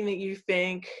 Anything that you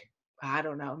think, I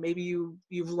don't know, maybe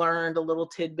you've learned a little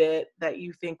tidbit that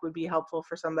you think would be helpful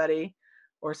for somebody,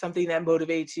 or something that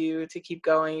motivates you to keep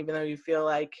going even though you feel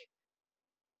like,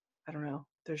 I don't know,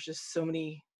 there's just so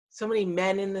many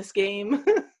men in this game.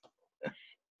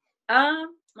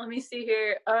 Let me see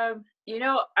here. You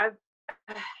know,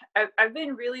 I've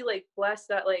been really like blessed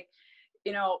that like,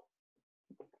 you know,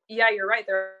 yeah, you're right.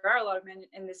 There are a lot of men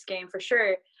in this game for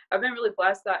sure. I've been really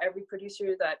blessed that every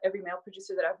male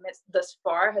producer that I've met thus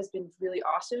far has been really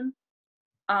awesome.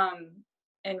 Um,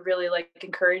 and really like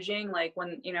encouraging. Like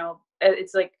when,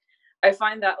 it's like, I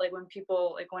find that like when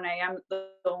people, like when I am the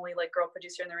only like girl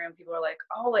producer in the room, people are like,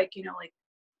 oh, like,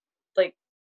 like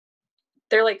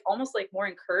they're like almost like more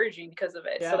encouraging because of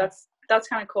it. So Yeah. that's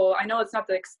kind of cool. I know it's not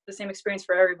the same experience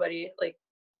for everybody. Like,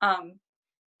 um,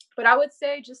 but I would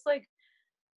say just like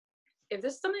if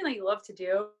this is something that you love to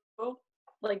do,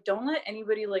 like don't let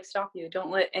anybody like stop you. Don't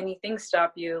let anything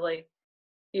stop you. Like,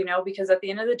 because at the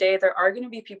end of the day, there are going to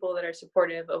be people that are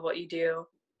supportive of what you do,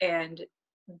 and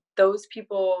those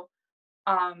people,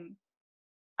 um,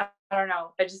 I don't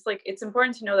know. I just like it's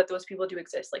important to know that those people do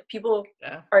exist. Like people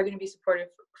Yeah. are going to be supportive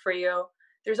for you.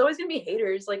 There's always going to be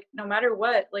haters, like no matter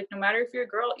what. Like no matter if you're a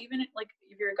girl, even like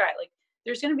if you're a guy, like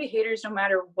there's going to be haters no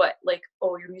matter what. Like,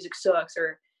 oh, your music sucks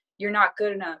or you're not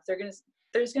good enough.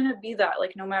 There's going to be that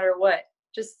like no matter what.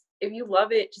 Just if you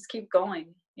love it, just keep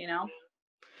going, you know?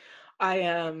 I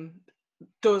am.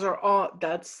 Those are all.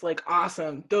 That's like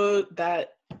awesome.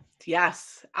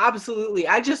 Yes, absolutely.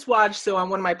 I just watched. So on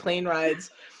one of my plane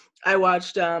rides, I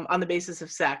watched On the Basis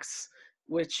of Sex,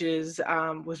 which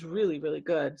was really really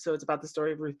good. So it's about the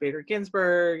story of Ruth Bader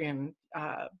Ginsburg and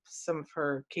some of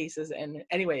her cases. And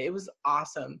anyway, it was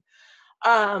awesome.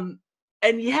 Um,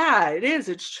 and yeah, it is.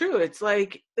 It's true. It's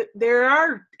like there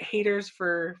are haters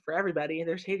for everybody.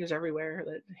 There's haters everywhere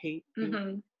that hate you,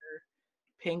 Mm-hmm.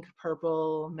 pink,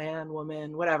 purple, man,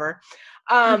 woman, whatever.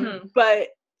 Mm-hmm. But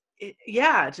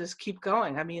yeah, just keep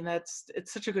going. I mean, it's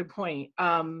such a good point.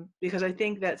 Because I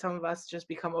think that some of us just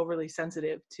become overly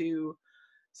sensitive to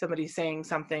somebody saying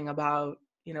something about,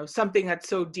 something that's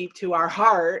so deep to our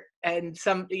heart, and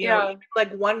Yeah. even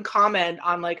like one comment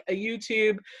on like a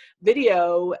YouTube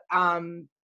video,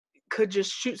 could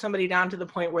just shoot somebody down to the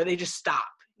point where they just stop,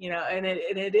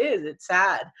 it's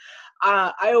sad.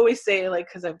 I always say, like,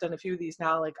 because I've done a few of these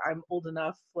now, like I'm old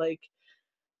enough like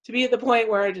to be at the point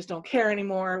where I just don't care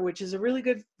anymore, which is a really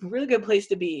good place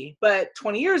to be. But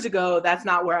 20 years ago, that's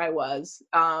not where I was.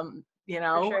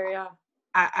 For sure. Yeah.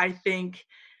 I think,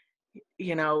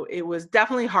 it was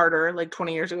definitely harder like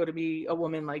 20 years ago to be a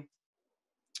woman, like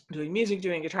doing music,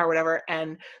 doing guitar, whatever.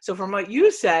 And so from what you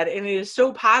said, and it is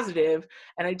so positive,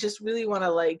 and I just really want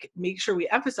to like make sure we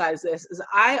emphasize this, is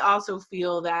I also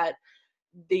feel that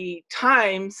the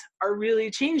times are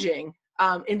really changing,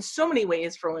 in so many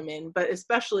ways for women, but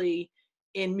especially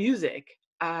in music.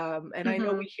 And I know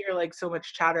Mm-hmm. we hear like so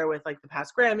much chatter with like the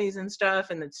past Grammys and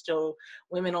stuff, and it's still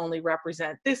women only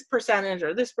represent this percentage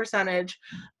or this percentage,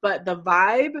 but the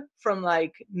vibe from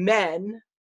like men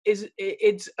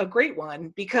it's a great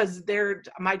one, because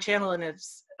my channel in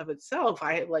of itself,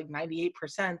 I have like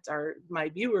 98% are my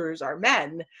viewers are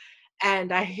men,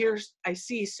 and I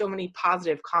see so many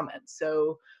positive comments.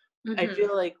 So I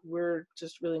feel like we're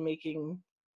just really making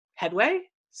headway.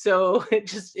 So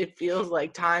it feels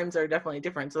like times are definitely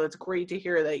different. So it's great to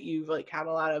hear that you've like had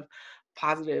a lot of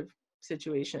positive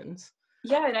situations.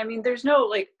 Yeah, and I mean, there's no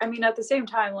like, I mean, at the same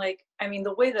time, like, I mean,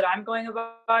 the way that I'm going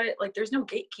about it, like, there's no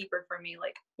gatekeeper for me.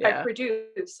 Like, Yeah.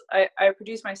 I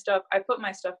produce my stuff, I put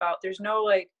my stuff out. There's no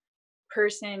like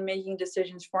person making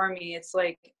decisions for me. It's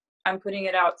like I'm putting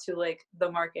it out to like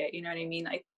the market. You know what I mean?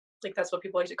 Like that's what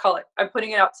people like to call it. I'm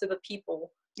putting it out to the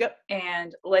people. Yep.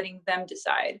 And letting them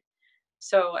decide.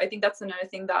 So I think that's another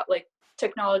thing that like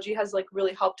technology has like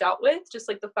really helped out with, just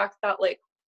like the fact that like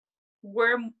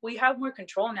we have more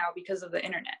control now because of the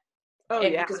internet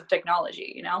and because of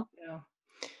technology, you know?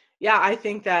 Yeah, I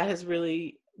think that has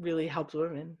really, really helped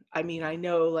women. I mean, I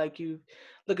know like you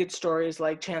look at stories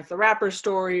like Chance the Rapper's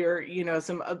story, or, you know,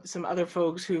 some other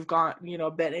folks who've gone, you know,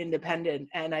 been independent.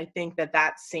 And I think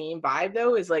that same vibe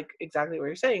though is like exactly what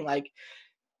you're saying. Like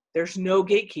there's no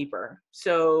gatekeeper.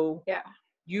 So yeah,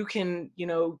 you can, you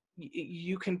know,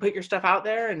 you can put your stuff out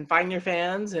there and find your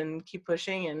fans and keep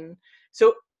pushing. And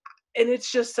so, and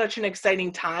it's just such an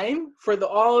exciting time for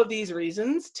all of these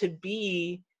reasons to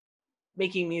be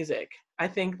making music. I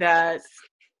think that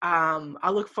I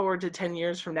look forward to 10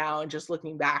 years from now and just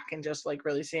looking back and just like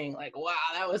really seeing like, wow,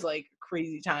 that was like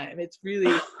crazy time. It's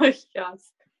really,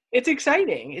 yes, it's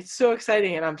exciting. It's so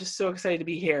exciting. And I'm just so excited to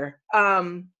be here.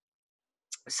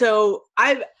 So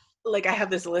I have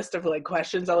this list of like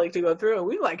questions I like to go through, and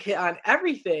we like hit on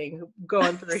everything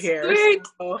going through here. Sweet.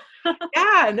 So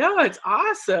yeah, no, it's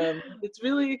awesome. It's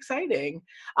really exciting.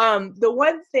 The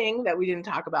one thing that we didn't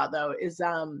talk about though is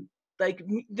like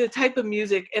the type of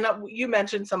music, and you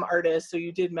mentioned some artists, so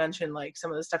you did mention like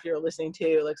some of the stuff you were listening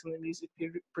to, like some of the music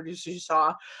producers you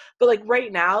saw, but like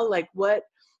right now, like what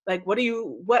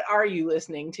are you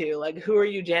listening to? Like who are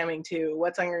you jamming to?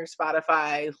 What's on your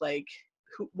Spotify? Like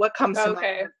what comes to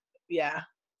mind? Yeah.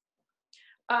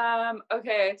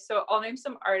 Okay, so I'll name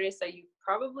some artists that you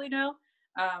probably know.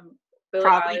 Billie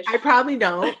Probably Eilish. I probably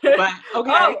don't, but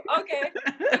okay. Oh, okay.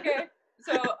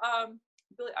 So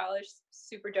Billie Eilish,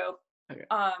 super dope. Okay.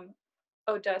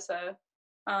 Odessa.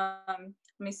 Let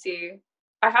me see.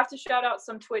 I have to shout out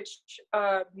some Twitch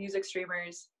music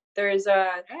streamers. There's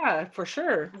yeah, for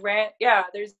sure.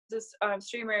 There's this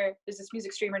streamer, there's this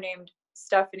music streamer named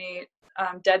Stephanie,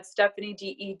 Dead Stephanie,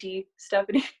 DED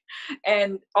Stephanie,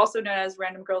 and also known as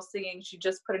Random Girl Singing. She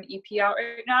just put an EP out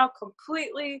right now,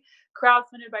 completely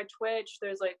crowdfunded by Twitch.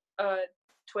 There's like a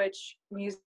Twitch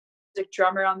music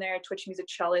drummer on there, Twitch music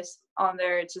cellist on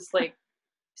there. It's just like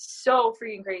so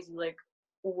freaking crazy, like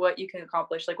what you can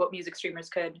accomplish, like what music streamers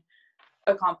could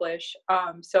accomplish.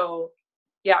 So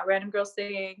yeah, Random Girl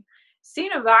Singing.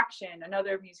 Scene of Action,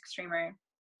 another music streamer,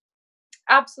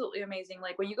 absolutely amazing.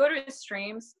 Like when you go to his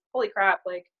streams, holy crap,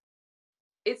 like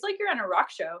it's like you're on a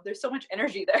rock show. There's so much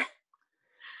energy there.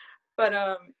 But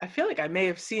I feel like I may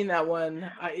have seen that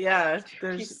one. Yeah,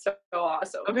 he's so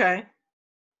awesome. Okay,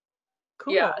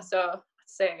 cool. Yeah, so let's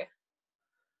say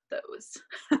those.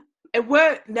 And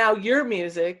what now? Your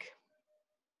music,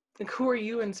 like who are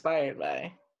you inspired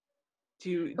by?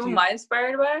 Who am I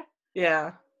inspired by?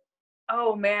 Yeah.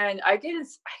 Oh man, I get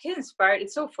inspired.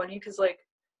 It's so funny because like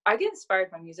I get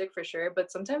inspired by music for sure,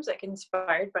 but sometimes I get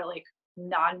inspired by like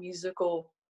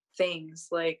non-musical things,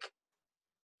 like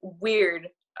weird.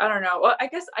 I don't know. Well, I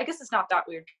guess it's not that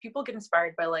weird. People get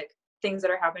inspired by like things that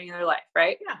are happening in their life,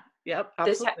 right? Yeah. Yep.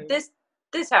 Absolutely.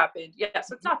 This happened. Yeah,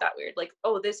 so it's not that weird. Like,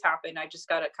 oh, this happened. I just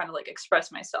gotta kind of like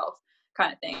express myself,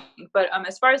 kind of thing. But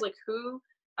as far as like who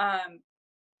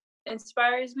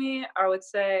inspires me, I would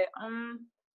say let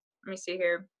me see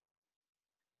here.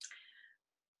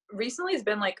 Recently it's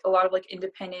been like a lot of like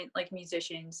independent like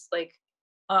musicians, like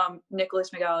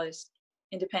Nicholas Megalis,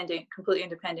 independent, completely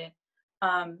independent.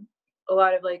 A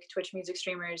lot of like Twitch music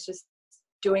streamers just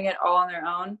doing it all on their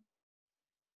own.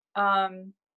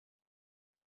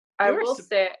 I will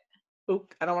say,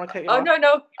 I don't want to cut you off.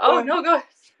 No. Oh no, go ahead.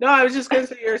 No, I was just gonna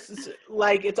say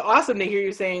like it's awesome to hear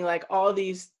you saying like all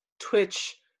these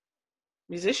Twitch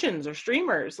musicians or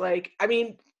streamers. Like, I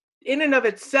mean, in and of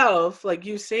itself, like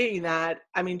you saying that,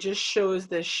 I mean, just shows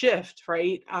the shift,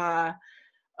 right?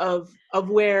 Of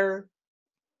where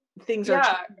things are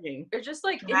changing. They're just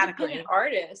like independent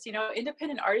artists, you know,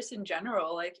 independent artists in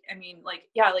general. Like, I mean, like,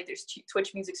 yeah, like there's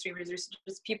Twitch music streamers, there's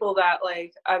just people that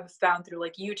like I've found through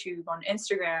like YouTube, on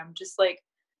Instagram, just like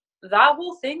that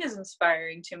whole thing is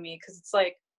inspiring to me because it's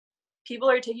like people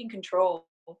are taking control.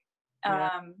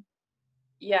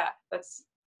 yeah, that's,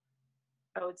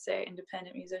 I would say,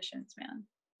 independent musicians, man.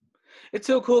 It's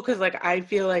so cool because like I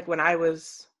feel like when I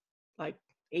was like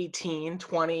 18,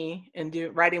 20 and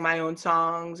writing my own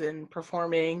songs and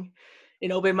performing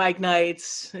in open mic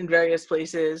nights in various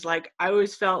places, like I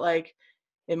always felt like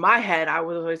in my head I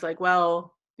was always like,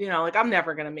 well, you know, like I'm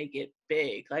never gonna make it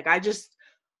big. Like I just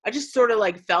sort of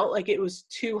like felt like it was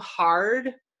too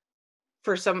hard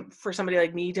for somebody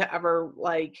like me to ever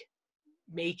like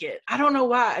make it. I don't know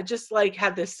why. I just like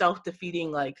had this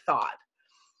self-defeating like thought.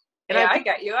 And I Yeah, I think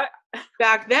get you.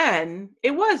 back then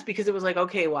it was because it was like,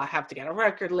 okay, well, I have to get a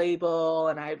record label,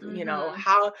 and I, you know,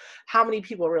 Mm-hmm. how many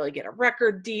people really get a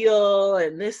record deal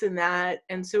and this and that.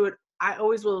 And so I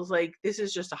always was like, this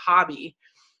is just a hobby.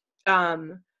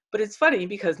 But it's funny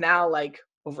because now, like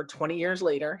over 20 years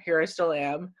later, here I still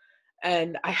am,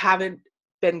 and I haven't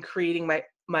been creating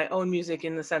my own music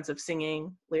in the sense of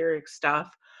singing lyric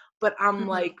stuff, but I'm Mm-hmm.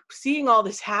 like seeing all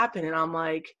this happen, and I'm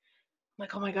like,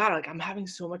 oh my God, like I'm having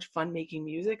so much fun making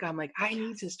music. I'm like, I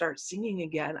need to start singing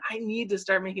again. I need to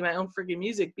start making my own freaking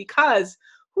music, because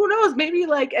who knows, maybe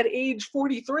like at age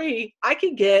 43, I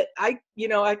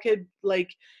could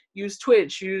like use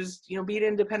Twitch, be an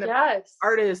independent Yes.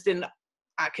 artist, and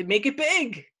I could make it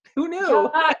big. Who knew?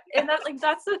 Yeah, and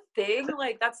that's the thing.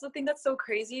 Like that's the thing that's so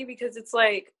crazy, because it's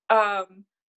like,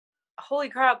 holy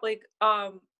crap, like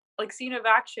Scene of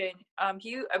Action,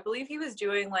 I believe he was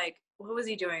doing like, what was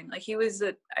he doing? Like he was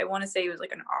I want to say he was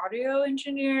like an audio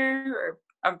engineer, or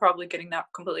I'm probably getting that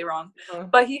completely wrong. Uh,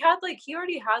 But he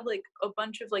already had like a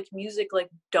bunch of like music like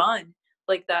done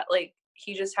like that. Like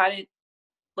he just hadn't,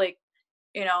 like,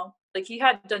 like he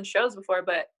had done shows before,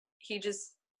 but he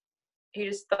just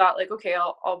thought like, okay,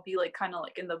 I'll be like kind of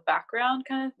like in the background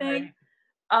kind of thing.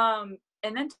 right.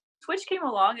 And then Twitch came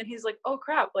along and he's like, oh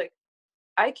crap, like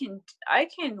I can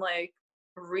like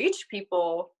reach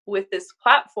people with this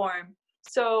platform.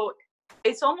 So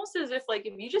it's almost as if like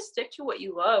if you just stick to what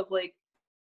you love, like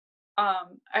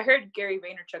I heard Gary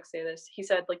Vaynerchuk say this. He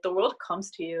said like the world comes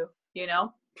to you, you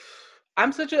know?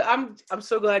 I'm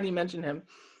so glad you mentioned him.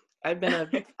 I've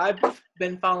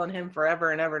been following him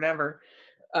forever and ever and ever.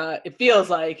 It feels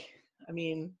like, I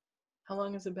mean, how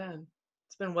long has it been?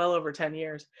 It's been well over 10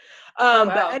 years. Oh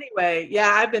But wow. anyway,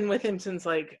 yeah, I've been with him since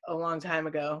like a long time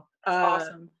ago. That's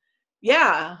awesome.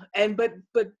 Yeah, and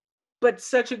but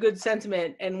such a good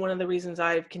sentiment, and one of the reasons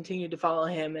I've continued to follow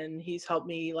him, and he's helped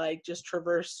me like just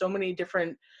traverse so many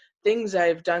different things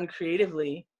I've done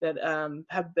creatively that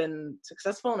have been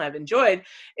successful and I've enjoyed,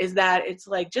 is that it's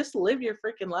like, just live your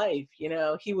freaking life.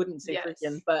 He wouldn't say freaking,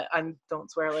 Yes. but I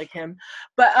don't swear like him.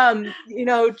 But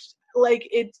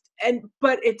like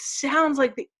but it sounds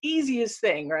like the easiest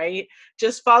thing, right?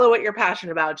 Just follow what you're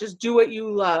passionate about, just do what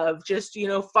you love, just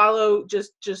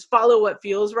follow what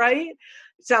feels right.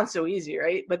 It sounds so easy,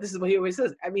 right? But this is what he always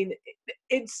says. I mean,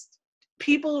 it's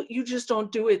people, you just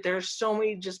don't do it. There's so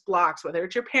many just blocks, whether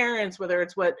it's your parents, whether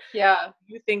it's what Yeah.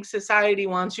 you think society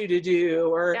wants you to do,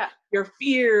 or Yeah. your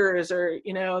fears, or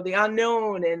the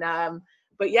unknown. And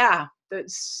but yeah,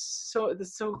 there's so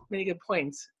many good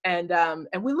points. And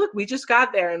we just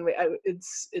got there, and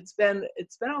it's been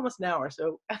almost an hour,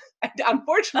 so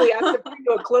unfortunately I have to bring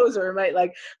to a close, or it might,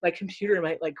 like, my computer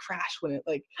might like crash when it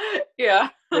like Yeah.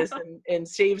 this and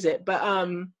saves it. But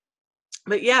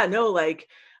yeah, no, like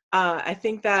I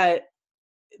think that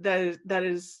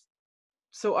is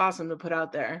so awesome to put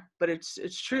out there. But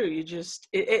it's true. You just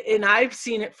and I've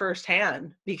seen it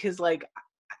firsthand, because like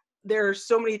there are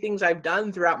so many things I've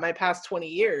done throughout my past 20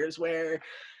 years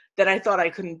that I thought I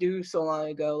couldn't do so long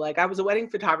ago. Like I was a wedding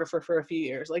photographer for a few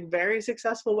years, like very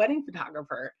successful wedding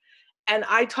photographer. And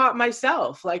I taught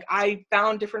myself. Like I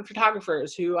found different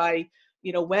photographers who I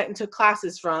went into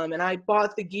classes from, and I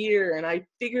bought the gear, and I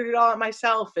figured it all out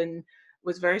myself, and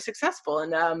was very successful.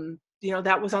 And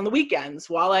that was on the weekends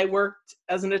while I worked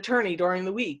as an attorney during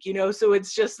the week. So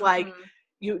it's just like, Mhm.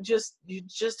 you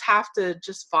just have to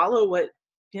just follow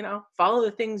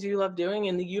the things you love doing,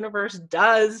 and the universe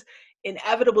does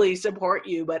inevitably support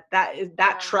you. But that is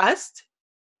that Yeah. trust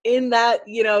in that,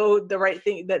 the right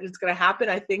thing, that it's going to happen.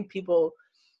 I think people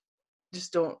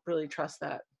just don't really trust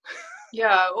that.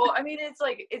 Yeah, well, I mean, it's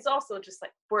like, it's also just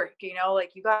like work,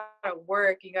 like you gotta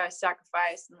work, you gotta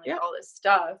sacrifice and like Yeah. all this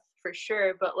stuff for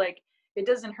sure. But like, it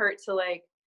doesn't hurt to like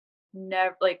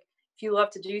never, like, if you love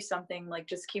to do something, like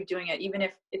just keep doing it, even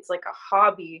if it's like a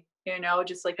hobby,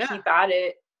 just like Yeah. keep at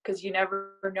it, because you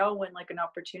never know when like an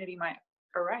opportunity might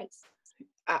arise.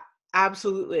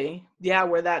 Absolutely. Yeah,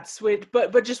 where that switch,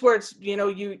 but just where it's,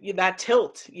 you that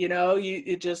tilt,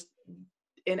 it just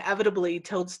inevitably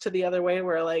tilts to the other way,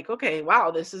 where like, okay,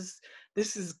 wow, this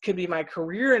is could be my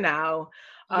career now.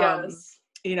 um Yes.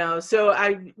 You know, so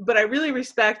but I really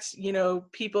respect, you know,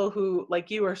 people who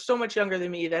like you are so much younger than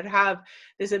me that have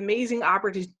this amazing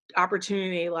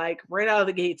opportunity, like right out of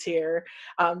the gates here.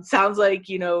 Sounds like,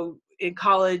 you know, in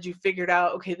college you figured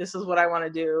out, okay, this is what I want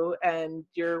to do, and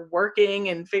you're working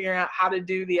and figuring out how to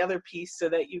do the other piece so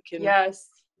that you can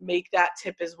make that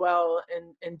tip as well,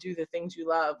 and do the things you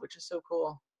love, which is so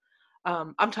cool.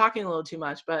 I'm talking a little too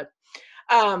much, but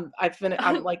I'm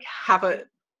like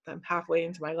I'm halfway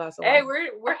into my glass of wine. Hey,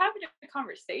 we're having a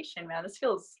conversation, man. This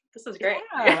is great.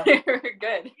 Yeah. We're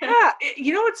good. Yeah.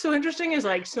 You know what's so interesting is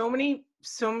like so many,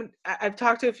 I've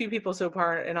talked to a few people so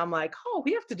far, and I'm like, oh,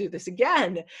 we have to do this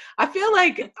again. I feel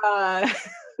like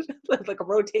like a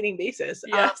rotating basis.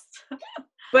 Yes.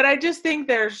 But I just think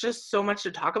there's just so much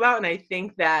to talk about, and I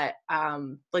think that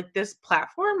like this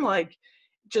platform, like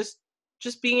just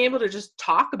being able to just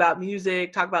talk about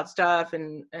music, talk about stuff,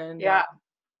 and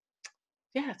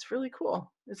yeah, it's really cool.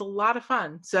 It's a lot of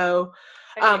fun. So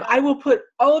I will put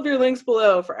all of your links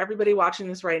below for everybody watching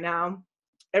this right now.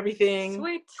 Everything.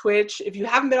 Sweet. Twitch. If you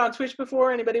haven't been on Twitch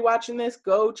before, anybody watching this,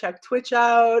 go check Twitch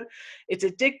out. It's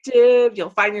addictive. You'll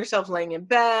find yourself laying in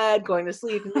bed, going to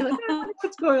sleep, and be like,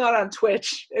 what's going on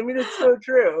Twitch? I mean, it's so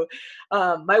true.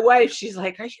 My wife, she's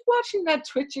like, are you watching that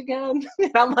Twitch again?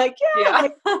 And I'm like, yeah.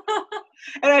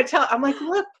 And I'm like,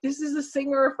 look, this is a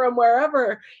singer from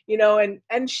wherever, you know,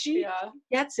 and she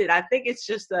gets it. I think it's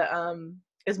just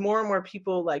as more and more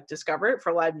people like discover it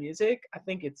for live music, I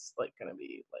think it's like going to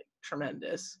be like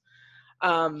tremendous.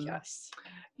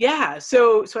 Yeah.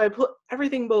 So I put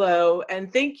everything below,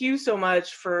 and thank you so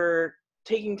much for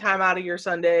taking time out of your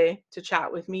Sunday to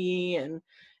chat with me and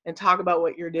talk about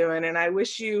what you're doing. And I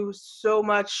wish you so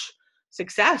much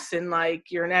success in like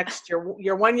your next,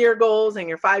 your 1 year goals and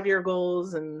your 5 year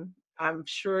goals. And I'm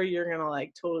sure you're going to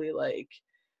like totally like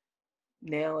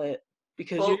nail it,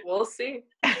 because we'll see.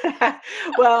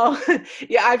 Well,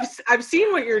 yeah, I've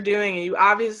seen what you're doing, and you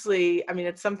obviously, I mean,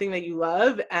 it's something that you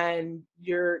love, and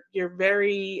you're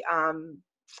very,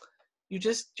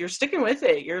 you're sticking with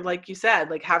it. You're, like you said,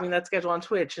 like having that schedule on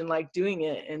Twitch and like doing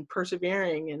it and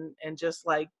persevering and just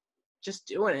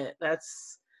doing it.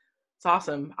 It's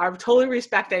awesome. I totally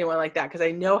respect anyone like that, because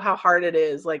I know how hard it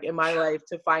is, like in my life,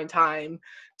 to find time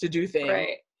to do things.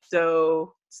 Right.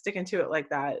 So sticking to it like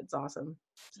that, it's awesome.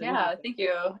 So, yeah, thank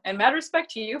you. And mad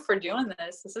respect to you for doing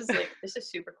this. This is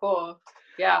super cool.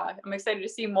 Yeah, I'm excited to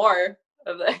see more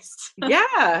of this.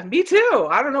 Yeah, me too.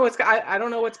 I don't know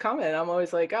what's coming. I'm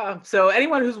always like, oh. So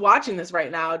anyone who's watching this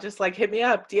right now, just like hit me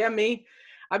up, DM me.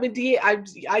 I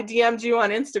DM'd you on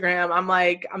Instagram.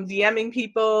 I'm DMing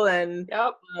people, and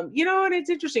you know, and it's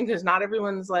interesting because not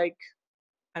everyone's like,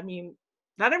 I mean,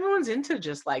 not everyone's into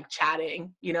just like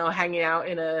chatting, you know, hanging out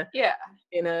in a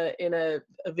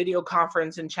video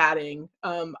conference and chatting.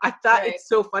 I thought it's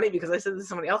so funny because I said this to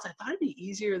somebody else, I thought it'd be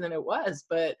easier than it was,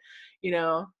 but you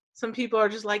know, some people are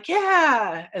just like,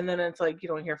 yeah, and then it's like you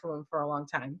don't hear from them for a long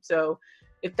time. So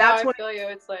if that's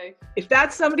if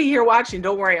that's somebody here watching,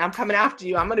 don't worry, I'm coming after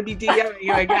you. I'm gonna be DMing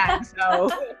you again. So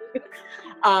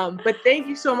but thank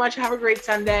you so much. Have a great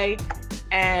Sunday.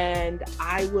 And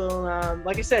I will,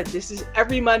 like I said, this is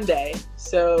every Monday.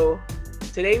 So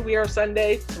today we are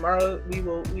Sunday. Tomorrow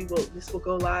this will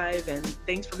go live. And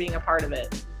thanks for being a part of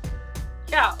it.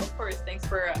 Yeah, of course. Thanks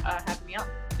for having me on.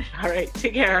 All right.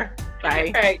 Take care.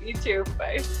 Bye. All right. You too.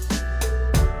 Bye.